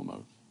survival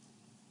mode.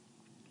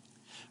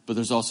 But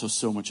there's also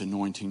so much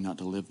anointing not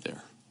to live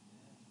there.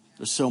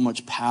 There's so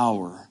much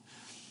power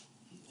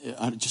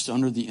just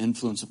under the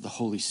influence of the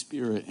Holy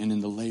Spirit and in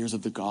the layers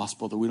of the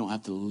gospel that we don't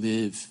have to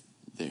live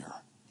there.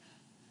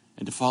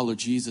 And to follow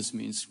Jesus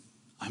means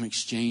I'm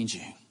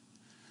exchanging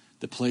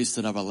the place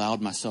that I've allowed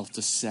myself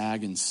to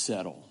sag and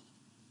settle.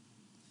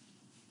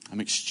 I'm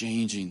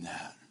exchanging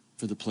that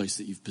for the place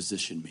that you've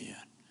positioned me in.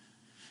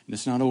 And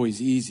it's not always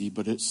easy,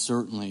 but it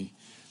certainly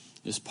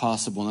is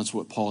possible. And that's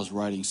what Paul is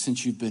writing.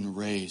 Since you've been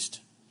raised,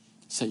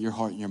 set your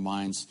heart and your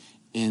minds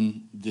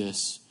in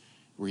this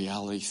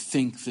reality.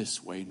 Think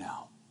this way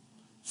now.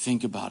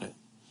 Think about it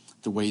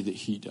the way that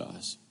he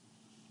does.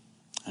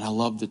 And I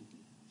love the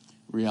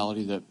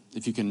reality that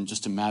if you can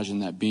just imagine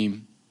that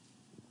beam,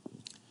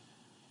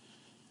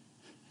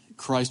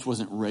 Christ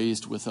wasn't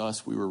raised with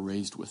us, we were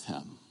raised with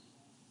him.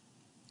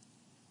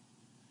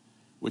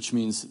 Which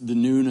means the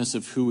newness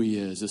of who he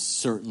is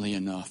certainly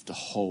enough to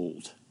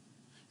hold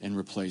and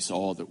replace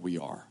all that we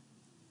are.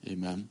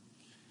 Amen.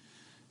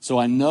 So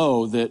I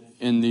know that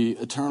in the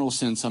eternal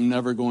sense, I'm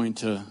never going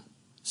to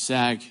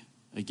sag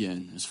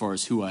again as far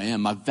as who I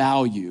am. My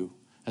value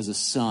as a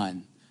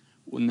son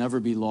will never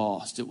be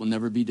lost. It will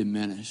never be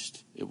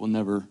diminished. It will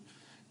never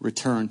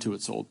return to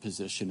its old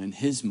position in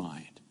his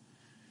mind.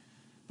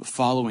 But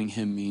following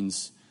him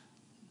means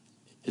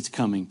it's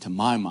coming to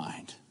my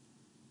mind.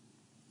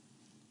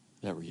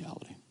 That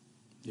reality.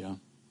 Yeah.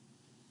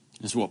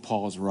 This is what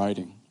Paul is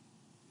writing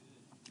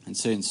and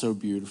saying so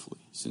beautifully.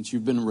 Since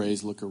you've been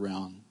raised, look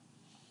around.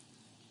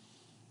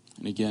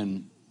 And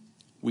again,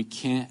 we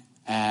can't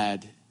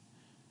add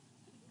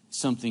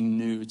something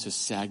new to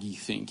saggy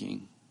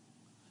thinking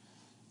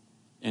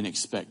and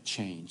expect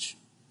change.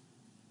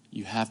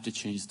 You have to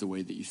change the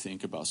way that you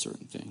think about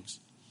certain things.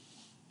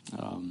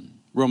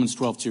 Romans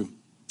 12:2.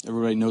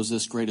 Everybody knows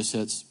this, greatest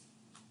hits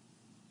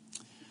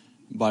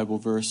Bible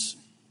verse.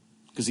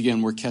 Because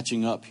again, we're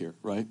catching up here,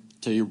 right?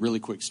 Tell you a really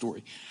quick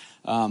story.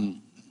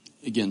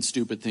 Again,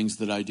 stupid things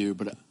that I do,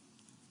 but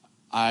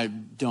I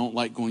don't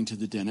like going to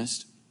the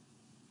dentist.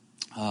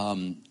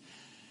 And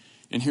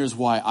here's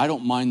why. I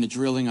don't mind the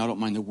drilling. I don't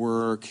mind the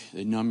work.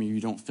 They numb you. You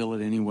don't feel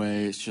it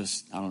anyway. It's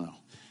just, I don't know.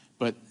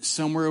 But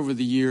somewhere over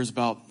the years,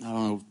 about,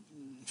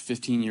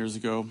 15 years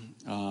ago,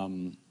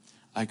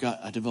 I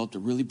developed a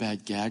really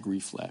bad gag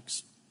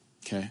reflex.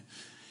 Okay.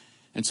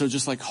 And so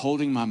just like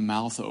holding my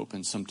mouth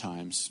open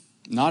sometimes,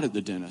 not at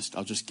the dentist,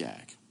 I'll just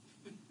gag.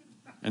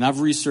 And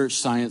I've researched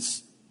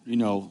science,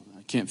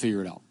 I can't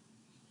figure it out.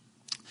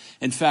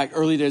 In fact,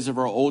 early days of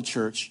our old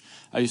church,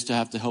 I used to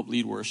have to help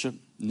lead worship.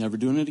 Never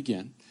doing it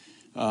again.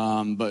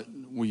 But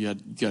you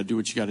got to do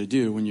what you got to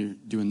do when you're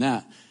doing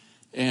that.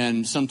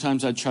 And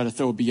sometimes I'd try to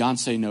throw a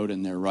Beyonce note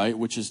in there, right?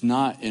 Which is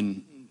not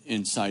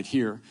inside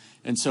here.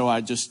 And so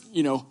I just,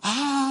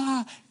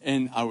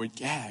 and I would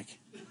gag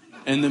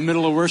in the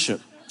middle of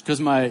worship.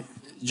 Because I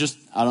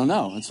don't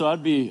know. And so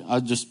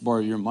I'd just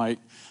borrow your mic.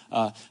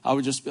 I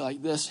would just be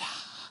like this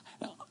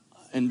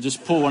and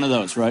just pull one of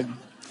those, right?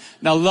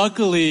 Now,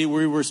 luckily,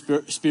 we were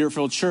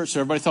spirit-filled church, so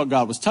everybody thought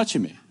God was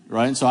touching me,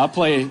 right? And so I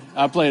played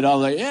all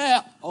like,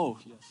 yeah. Oh,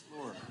 yes,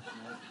 Lord.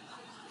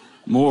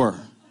 More.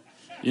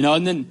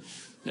 And then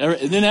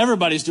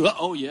everybody's doing,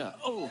 oh, yeah.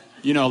 Oh,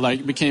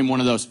 it became one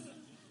of those.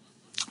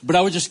 But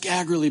I would just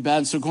gag really bad.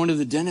 And so going to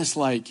the dentist,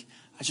 I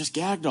just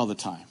gagged all the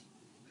time,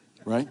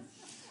 right?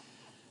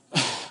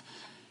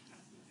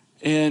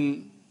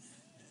 And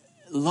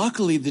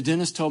luckily, the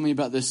dentist told me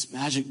about this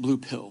magic blue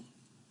pill.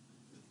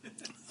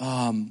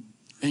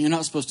 And you're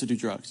not supposed to do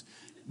drugs.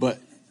 But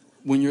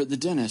when you're at the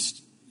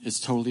dentist, it's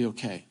totally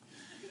okay.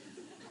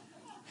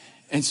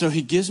 And so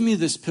he gives me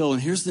this pill, and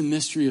here's the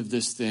mystery of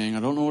this thing. I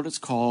don't know what it's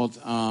called,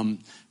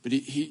 but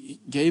he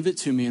gave it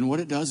to me. And what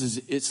it does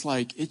is it's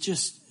like it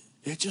just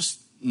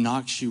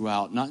knocks you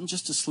out, not in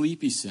just a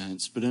sleepy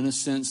sense, but in a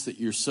sense that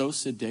you're so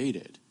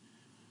sedated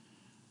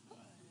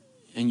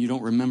and you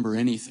don't remember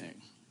anything.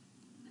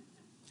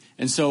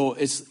 And so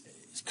it's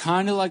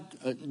kind of like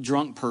a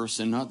drunk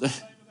person, not the...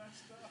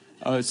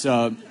 Oh, it's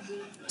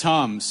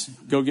Tums.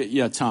 Go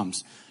get,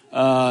 Tums.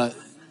 But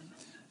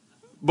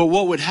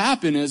what would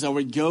happen is I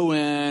would go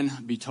in,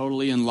 be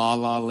totally in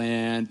la-la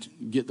land,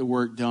 get the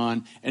work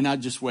done, and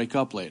I'd just wake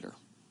up later.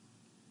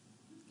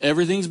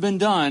 Everything's been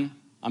done.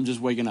 I'm just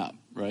waking up,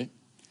 right?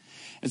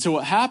 And so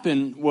what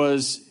happened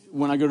was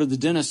when I go to the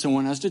dentist,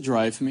 someone has to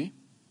drive me.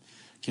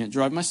 Can't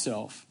drive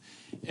myself.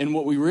 And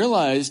what we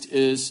realized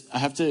is I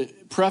have to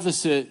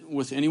preface it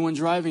with anyone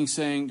driving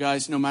saying,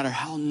 guys, no matter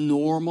how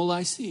normal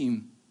I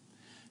seem,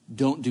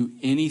 don't do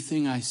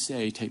anything I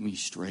say. Take me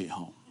straight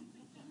home.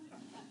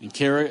 And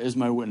Kara is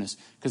my witness,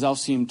 because I'll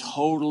seem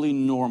totally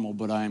normal,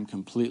 but I am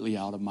completely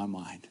out of my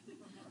mind.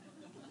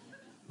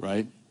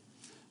 Right?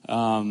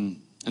 And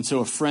so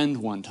a friend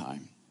one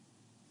time,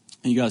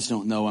 and you guys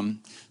don't know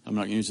him, I'm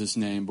not going to use his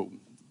name, but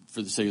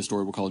for the sake of the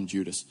story, we'll call him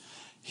Judas.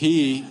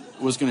 He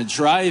was going to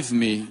drive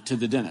me to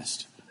the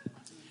dentist.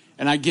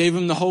 And I gave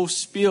him the whole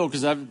spiel,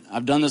 because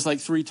I've done this like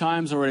 3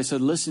 times already. I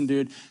said, listen,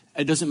 dude,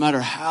 it doesn't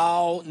matter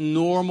how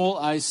normal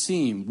I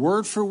seem.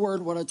 Word for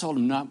word what I told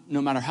him.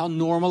 No matter how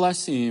normal I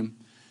seem,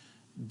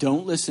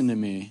 don't listen to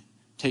me.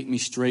 Take me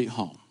straight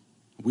home.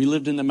 We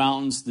lived in the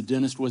mountains. The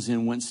dentist was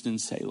in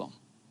Winston-Salem.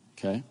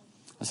 Okay?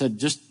 I said,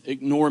 just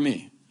ignore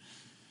me.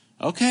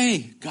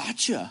 Okay,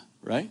 gotcha,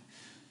 right?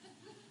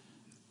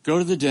 Go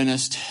to the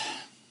dentist.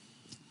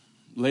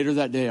 Later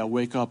that day, I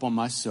wake up on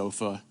my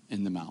sofa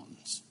in the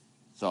mountains.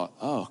 Thought,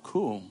 oh,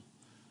 cool.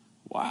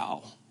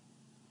 Wow.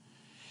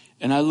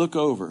 And I look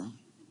over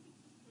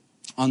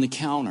on the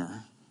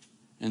counter,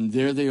 and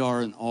there they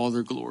are in all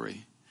their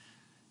glory.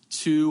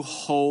 2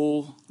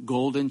 whole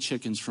golden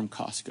chickens from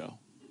Costco.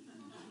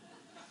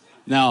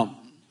 Now,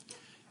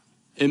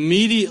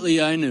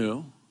 immediately I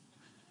knew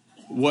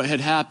what had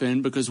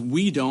happened, because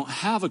we don't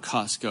have a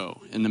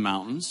Costco in the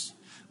mountains,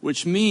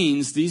 which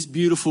means these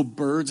beautiful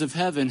birds of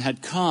heaven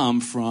had come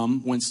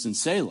from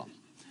Winston-Salem.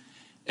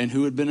 And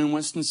who had been in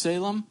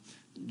Winston-Salem?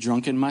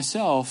 Drunken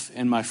myself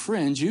and my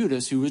friend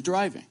Judas, who was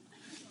driving.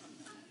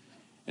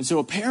 And so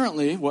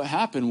apparently what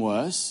happened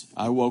was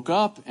I woke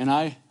up and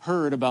I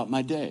heard about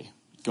my day.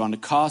 Gone to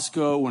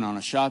Costco, went on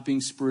a shopping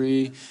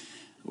spree,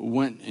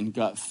 went and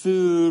got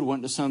food,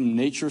 went to some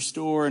nature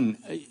store and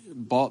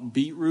bought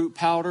beetroot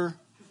powder.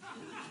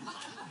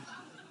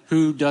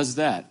 Who does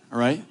that,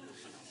 right?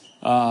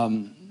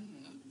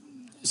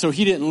 So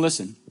he didn't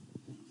listen.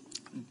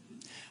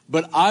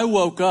 But I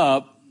woke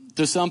up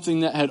to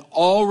something that had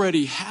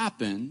already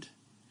happened.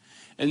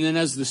 And then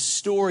as the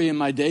story in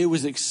my day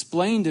was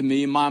explained to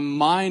me, my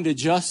mind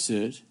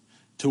adjusted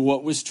to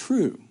what was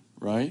true,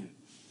 right?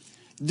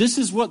 This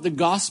is what the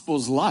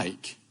gospel's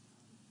like.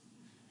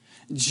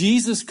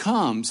 Jesus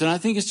comes, and I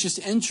think it's just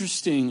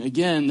interesting,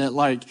 again, that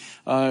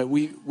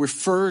we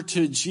refer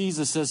to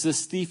Jesus as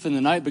this thief in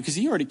the night, because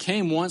he already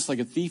came once like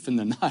a thief in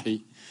the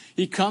night.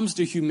 He comes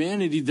to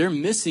humanity. They're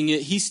missing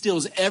it. He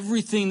steals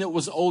everything that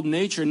was old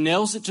nature,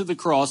 nails it to the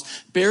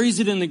cross, buries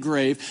it in the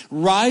grave,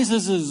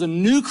 rises as a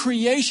new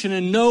creation,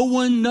 and no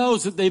one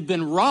knows that they've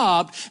been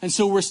robbed. And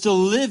so we're still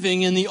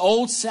living in the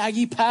old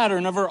saggy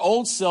pattern of our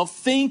old self,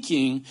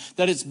 thinking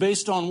that it's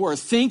based on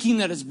worth, thinking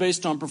that it's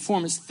based on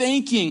performance,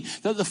 thinking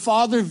that the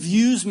Father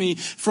views me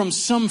from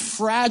some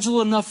fragile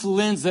enough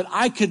lens that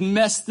I could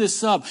mess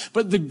this up.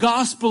 But the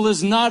gospel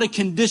is not a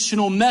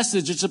conditional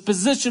message. It's a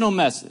positional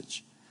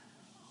message.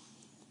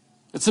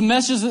 It's a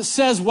message that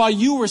says, while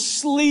you were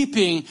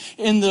sleeping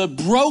in the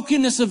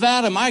brokenness of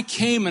Adam, I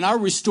came and I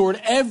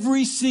restored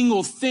every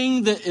single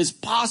thing that is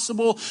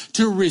possible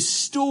to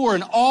restore.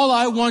 And all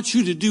I want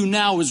you to do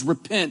now is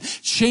repent.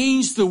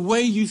 Change the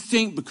way you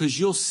think, because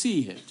you'll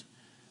see it.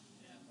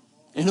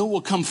 And it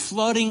will come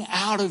flooding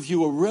out of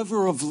you, a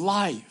river of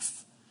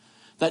life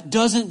that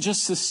doesn't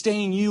just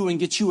sustain you and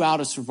get you out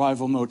of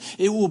survival mode.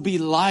 It will be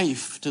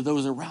life to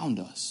those around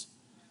us.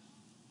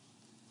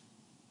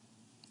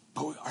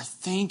 But our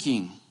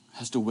thinking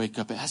has to wake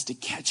up. It has to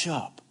catch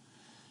up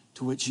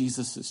to what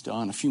Jesus has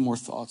done. A few more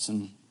thoughts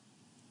and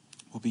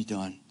we'll be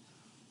done.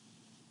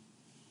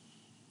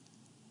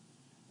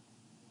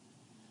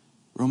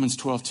 Romans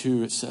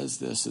 12:2, it says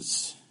this.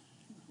 It's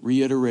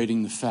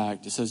reiterating the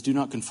fact. It says, do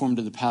not conform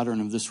to the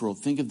pattern of this world.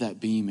 Think of that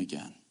beam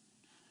again.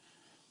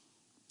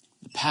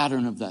 The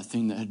pattern of that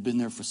thing that had been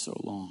there for so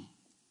long.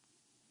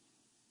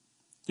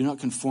 Do not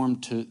conform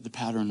to the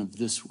pattern of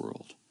this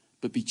world,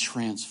 but be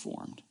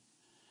transformed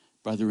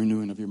by the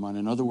renewing of your mind.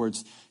 In other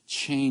words,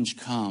 change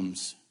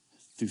comes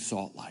through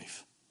thought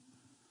life.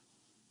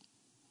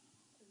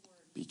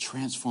 Be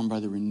transformed by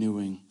the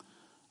renewing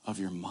of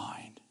your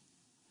mind.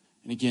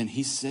 And again,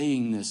 he's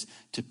saying this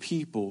to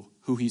people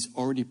who he's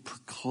already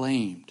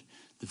proclaimed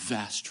the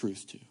vast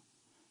truth to.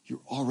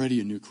 You're already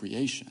a new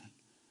creation.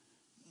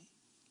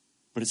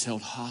 But it's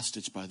held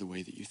hostage by the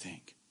way that you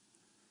think.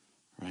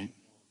 Right?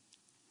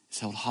 It's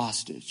held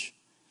hostage.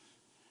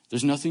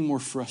 There's nothing more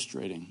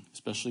frustrating,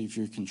 especially if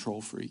you're a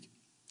control freak.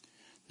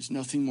 There's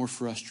nothing more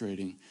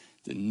frustrating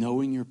than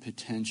knowing your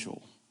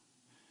potential,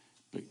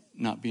 but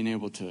not being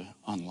able to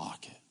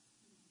unlock it.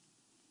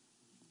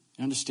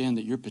 You understand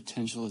that your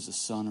potential as a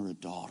son or a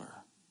daughter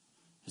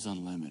is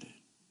unlimited.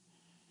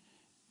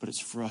 But it's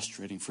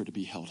frustrating for it to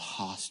be held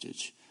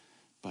hostage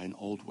by an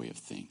old way of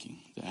thinking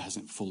that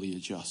hasn't fully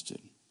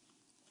adjusted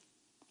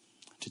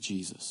to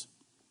Jesus.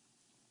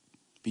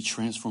 Be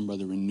transformed by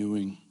the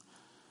renewing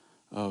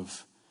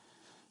of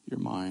your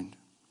mind.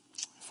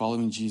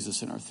 Following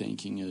Jesus in our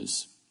thinking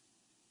is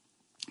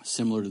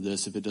similar to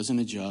this. If it doesn't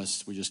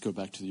adjust, we just go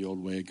back to the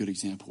old way. A good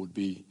example would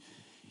be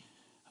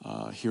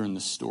hearing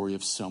the story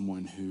of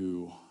someone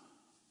who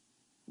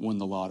won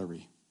the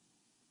lottery,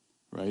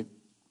 right?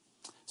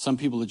 Some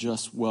people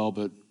adjust well,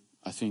 but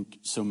I think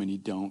so many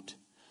don't.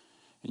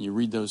 And you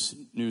read those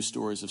news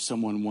stories of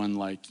someone won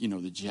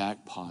the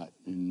jackpot,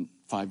 and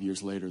 5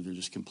 years later they're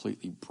just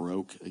completely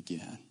broke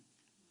again.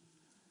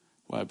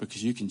 Why?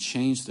 Because you can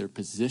change their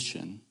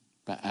position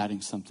by adding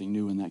something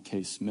new, in that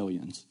case,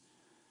 millions.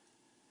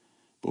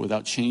 But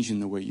without changing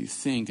the way you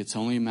think, it's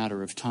only a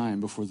matter of time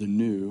before the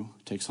new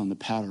takes on the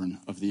pattern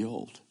of the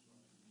old.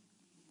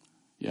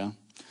 Yeah?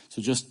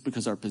 So just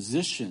because our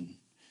position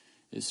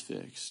is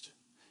fixed,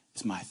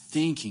 it's my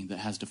thinking that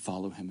has to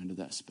follow him into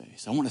that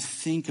space. I want to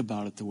think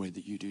about it the way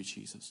that you do,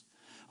 Jesus.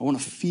 I want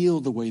to feel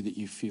the way that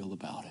you feel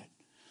about it.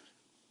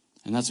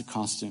 And that's a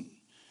constant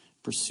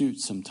pursuit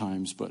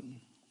sometimes, but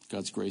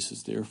God's grace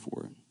is there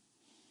for it.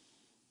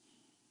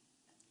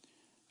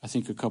 I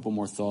think a couple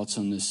more thoughts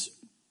on this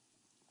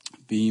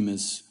beam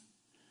is,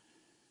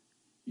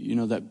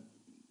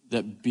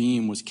 that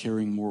beam was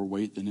carrying more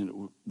weight than it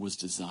was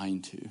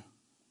designed to.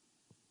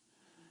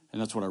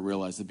 And that's what I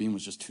realized. The beam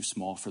was just too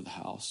small for the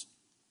house.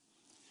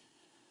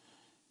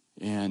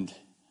 And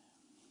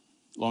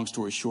long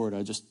story short,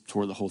 I just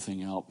tore the whole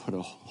thing out, put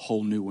a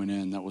whole new one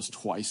in that was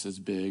twice as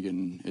big,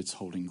 and it's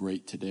holding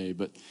great today.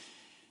 But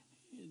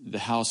the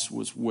house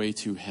was way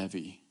too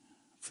heavy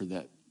for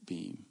that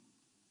beam.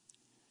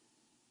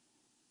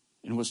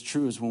 And what's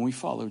true is when we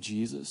follow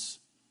Jesus,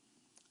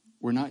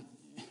 we're not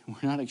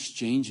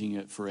exchanging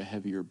it for a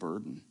heavier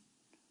burden.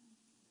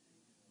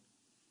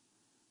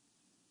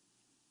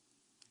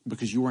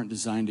 Because you weren't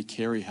designed to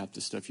carry half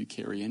the stuff you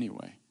carry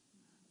anyway.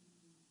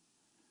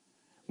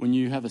 When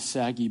you have a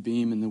saggy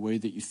beam in the way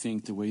that you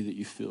think, the way that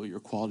you feel, your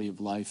quality of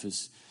life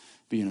is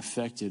being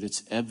affected,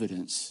 it's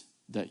evidence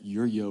that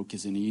your yoke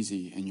isn't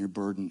easy and your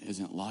burden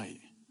isn't light.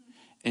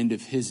 And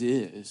if his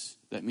is,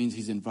 that means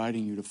he's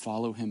inviting you to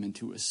follow him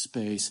into a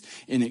space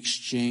in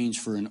exchange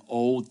for an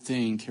old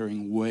thing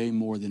carrying way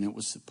more than it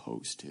was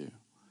supposed to.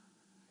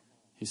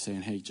 He's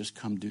saying, hey, just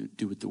come do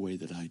it the way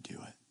that I do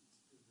it.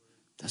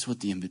 That's what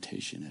the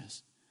invitation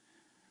is.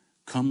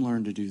 Come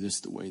learn to do this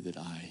the way that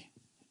I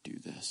do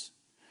this.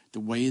 The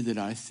way that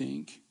I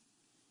think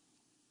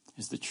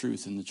is the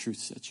truth, and the truth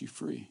sets you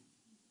free.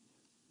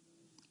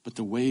 But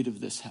the weight of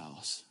this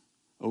house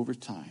over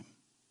time,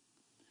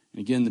 and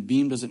again, the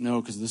beam doesn't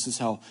know, because this is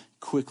how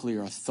quickly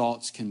our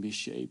thoughts can be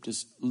shaped.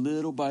 As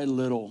little by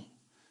little,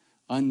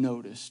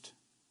 unnoticed,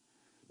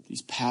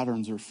 these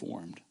patterns are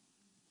formed.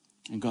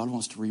 And God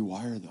wants to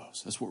rewire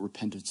those. That's what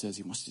repentance says.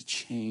 He wants to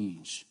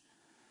change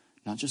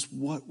not just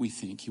what we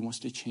think. He wants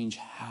to change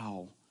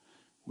how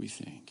we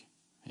think.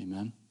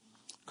 Amen.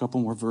 A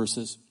couple more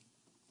verses.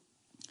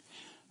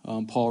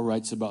 Paul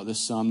writes about this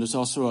some. There's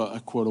also a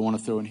quote I want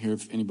to throw in here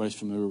if anybody's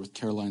familiar with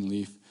Caroline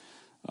Leaf.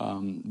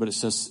 But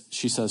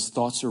she says,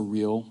 thoughts are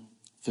real,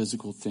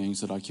 physical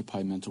things that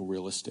occupy mental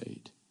real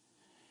estate.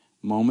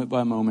 Moment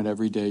by moment,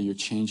 every day, you're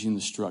changing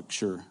the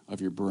structure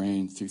of your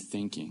brain through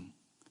thinking.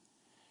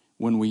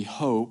 When we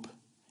hope,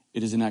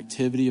 it is an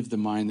activity of the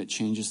mind that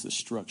changes the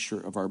structure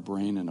of our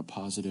brain in a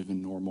positive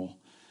and normal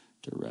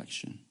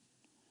direction.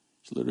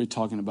 It's literally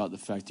talking about the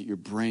fact that your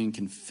brain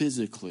can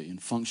physically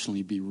and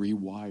functionally be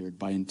rewired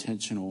by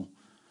intentional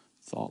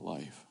thought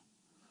life.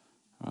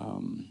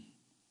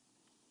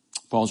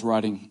 Paul's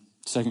writing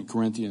 2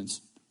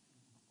 Corinthians,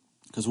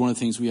 because one of the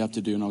things we have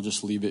to do, and I'll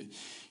just leave it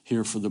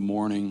here for the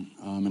morning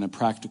in a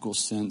practical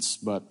sense,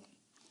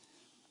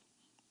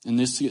 and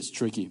this gets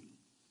tricky,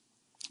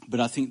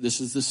 but I think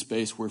this is the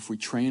space where if we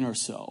train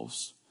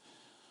ourselves,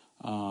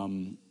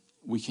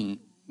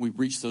 we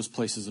reach those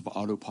places of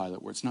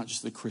autopilot where it's not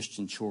just the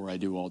Christian chore I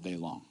do all day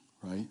long,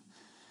 right?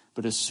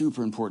 But it's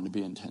super important to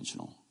be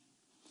intentional.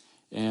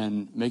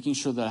 And making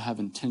sure that I have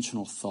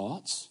intentional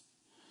thoughts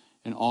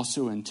and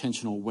also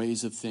intentional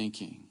ways of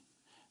thinking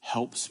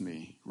helps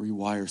me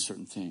rewire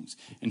certain things.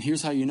 And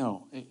here's how you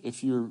know.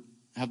 If you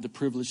have the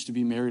privilege to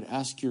be married,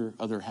 ask your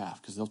other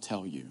half, because they'll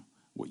tell you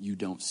what you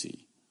don't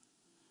see.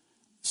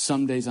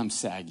 Some days I'm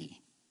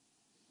saggy.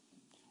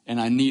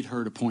 And I need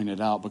her to point it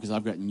out because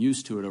I've gotten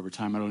used to it over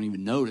time. I don't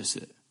even notice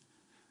it.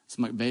 So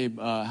I'm like, babe,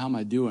 how am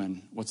I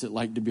doing? What's it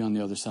like to be on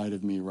the other side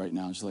of me right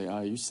now? And she's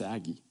like, you're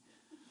saggy.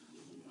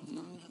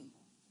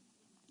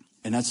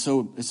 And that's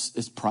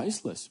it's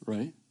priceless,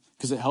 right?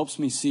 Because it helps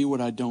me see what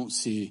I don't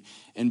see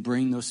and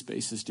bring those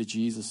spaces to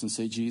Jesus and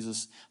say,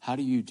 Jesus, how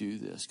do you do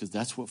this? Because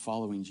that's what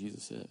following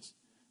Jesus is.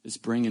 It's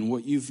bringing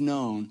what you've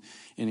known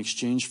in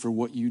exchange for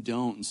what you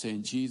don't and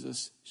saying,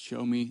 Jesus,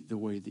 show me the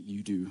way that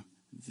you do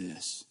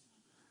this.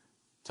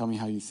 Tell me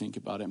how you think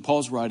about it. And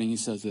Paul's writing, he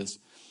says this.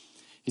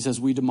 He says,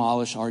 we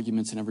demolish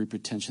arguments and every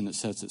pretension that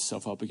sets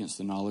itself up against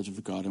the knowledge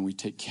of God, and we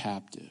take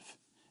captive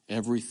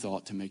every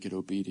thought to make it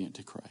obedient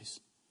to Christ.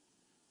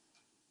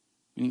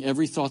 Meaning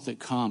every thought that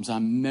comes,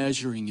 I'm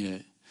measuring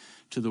it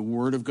to the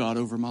word of God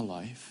over my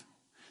life,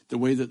 the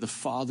way that the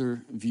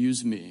Father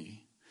views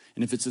me.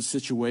 And if it's a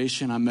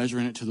situation, I'm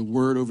measuring it to the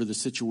word over the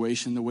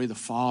situation, the way the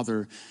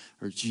Father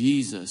or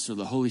Jesus or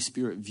the Holy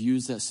Spirit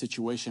views that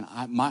situation.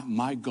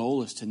 My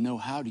goal is to know,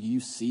 how do you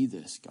see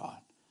this, God?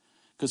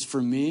 Because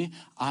for me,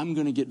 I'm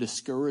going to get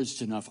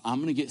discouraged enough. I'm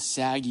going to get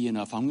saggy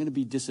enough. I'm going to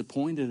be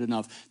disappointed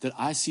enough that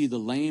I see the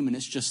lame and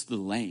it's just the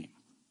lame.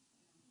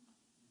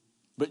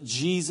 But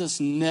Jesus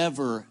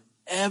never,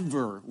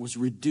 ever was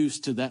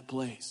reduced to that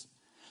place.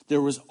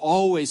 There was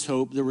always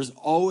hope. There was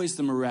always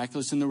the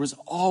miraculous. And there was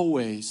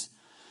always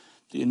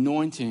the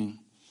anointing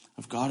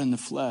of God in the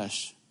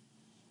flesh.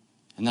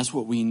 And that's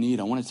what we need.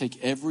 I want to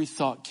take every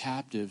thought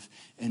captive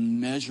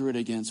and measure it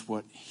against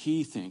what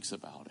he thinks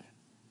about it.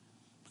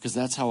 Because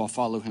that's how I'll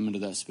follow him into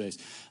that space.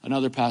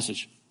 Another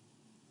passage.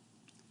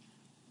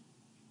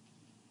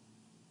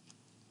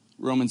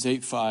 Romans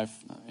 8:5.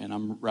 And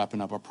I'm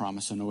wrapping up, I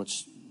promise. I know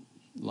it's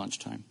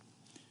lunchtime.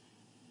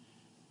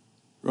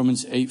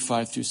 Romans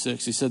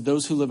 8:5-6. He said,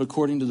 those who live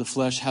according to the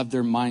flesh have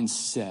their minds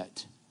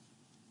set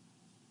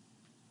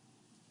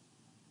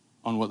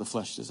on what the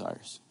flesh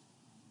desires.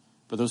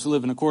 But those who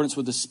live in accordance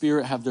with the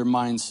Spirit have their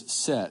minds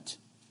set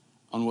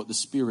on what the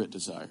Spirit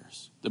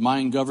desires. The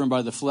mind governed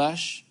by the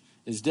flesh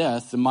is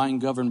death. The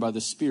mind governed by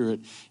the Spirit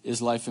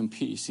is life and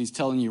peace. He's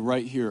telling you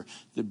right here,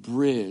 the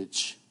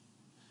bridge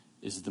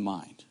is the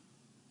mind.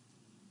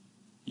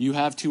 You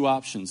have two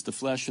options, the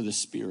flesh or the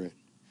Spirit.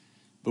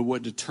 But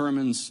what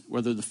determines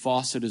whether the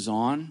faucet is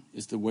on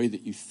is the way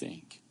that you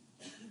think.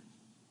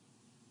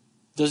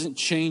 Doesn't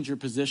change your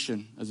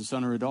position as a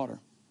son or a daughter.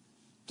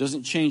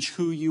 Doesn't change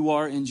who you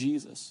are in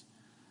Jesus.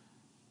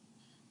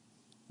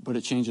 But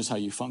it changes how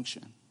you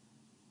function.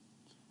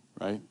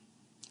 Right?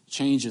 It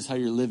changes how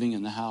you're living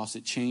in the house.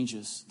 It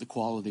changes the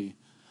quality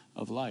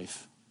of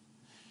life.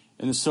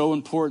 And it's so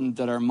important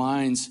that our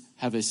minds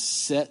have a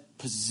set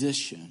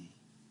position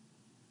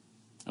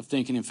of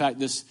thinking. In fact,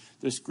 this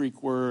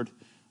Greek word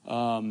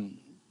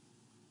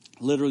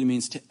literally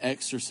means to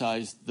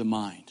exercise the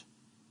mind.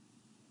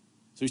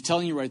 So he's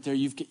telling you right there,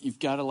 you've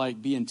got to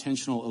be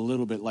intentional a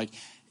little bit,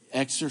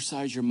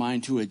 exercise your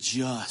mind to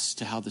adjust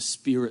to how the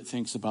Spirit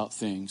thinks about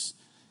things,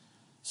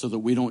 so that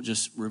we don't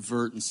just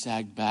revert and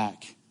sag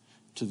back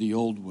to the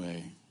old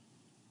way.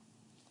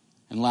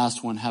 And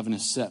last one, having a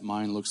set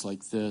mind looks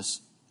like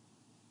this.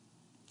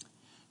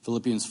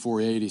 Philippians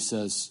 4:8, he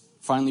says,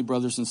 finally,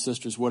 brothers and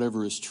sisters,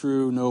 whatever is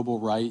true, noble,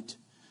 right,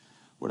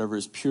 whatever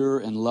is pure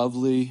and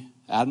lovely,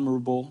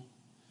 admirable,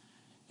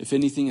 if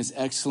anything is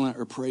excellent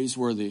or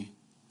praiseworthy.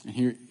 And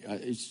here,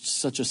 it's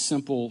such a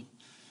simple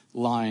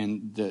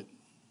line that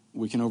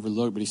we can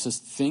overlook, but he says,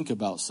 think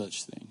about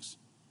such things.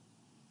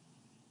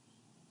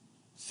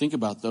 Think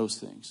about those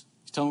things.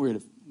 He's telling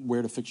you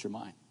where to fix your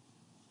mind.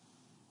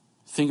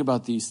 Think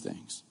about these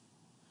things.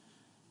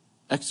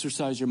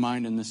 Exercise your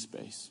mind in this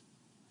space.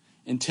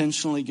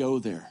 Intentionally go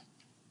there.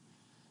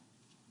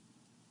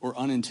 Or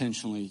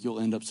unintentionally, you'll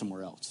end up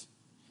somewhere else.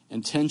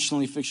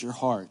 Intentionally fix your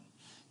heart.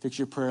 Fix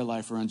your prayer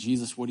life around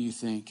Jesus. What do you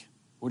think?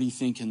 What do you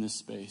think in this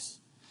space?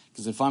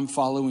 Because if I'm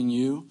following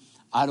you,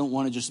 I don't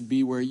want to just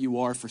be where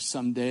you are for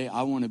someday.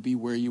 I want to be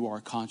where you are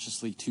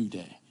consciously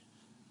today.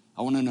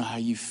 I want to know how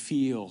you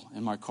feel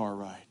in my car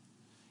ride.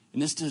 And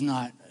this does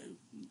not,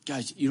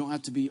 guys, you don't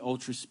have to be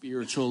ultra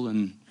spiritual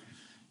and,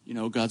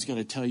 God's got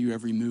to tell you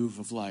every move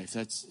of life.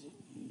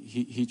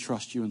 He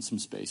trusts you in some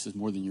spaces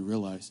more than you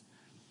realize.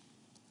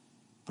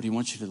 But he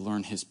wants you to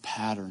learn his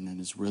pattern and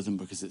his rhythm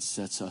because it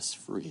sets us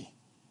free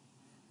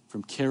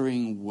from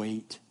carrying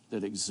weight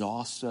that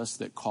exhausts us,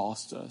 that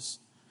costs us,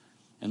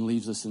 and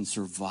leaves us in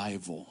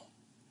survival,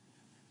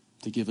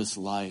 to give us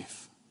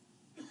life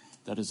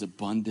that is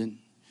abundant,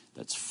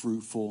 that's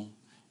fruitful,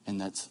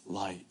 and that's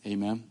light.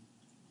 Amen?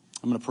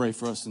 I'm going to pray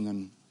for us, and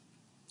then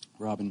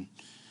Robin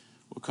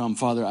will come.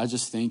 Father, I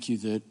just thank you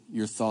that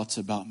your thoughts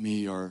about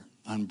me are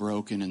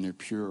unbroken and they're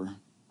pure.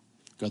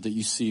 God, that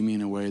you see me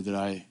in a way that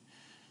I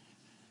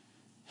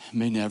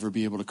may never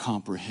be able to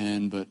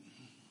comprehend. But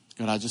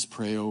God, I just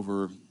pray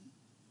over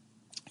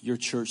your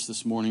church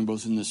this morning,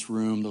 both in this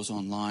room, those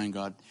online,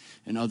 God,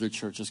 and other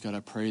churches. God,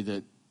 I pray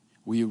that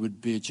we would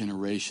be a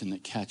generation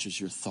that catches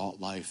your thought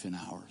life in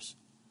ours.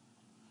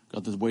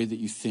 God, the way that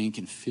you think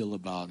and feel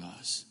about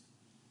us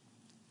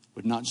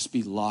would not just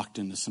be locked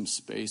into some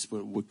space, but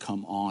it would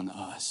come on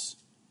us.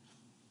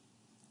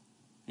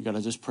 And God,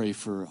 I just pray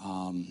for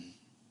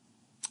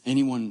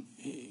anyone,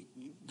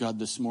 God,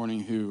 this morning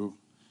who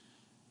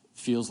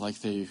feels like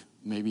they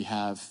maybe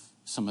have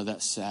some of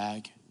that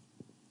sag.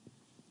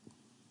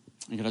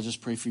 And God, I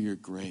just pray for your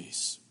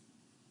grace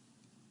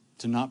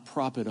to not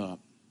prop it up,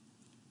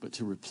 but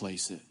to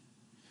replace it,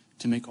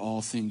 to make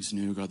all things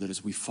new, God, that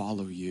as we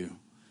follow you,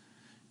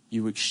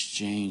 you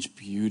exchange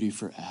beauty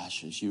for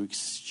ashes. You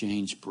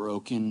exchange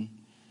broken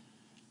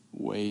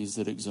ways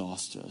that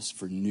exhaust us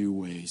for new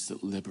ways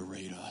that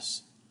liberate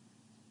us.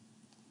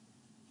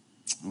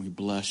 And we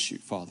bless you,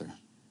 Father,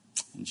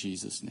 in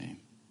Jesus' name.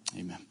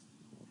 Amen.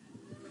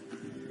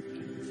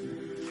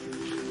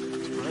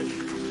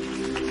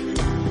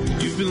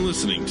 You've been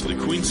listening to the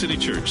Queen City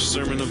Church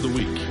Sermon of the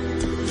Week.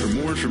 For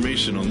more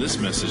information on this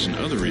message and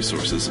other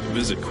resources,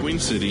 visit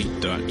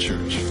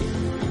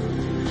queencity.church.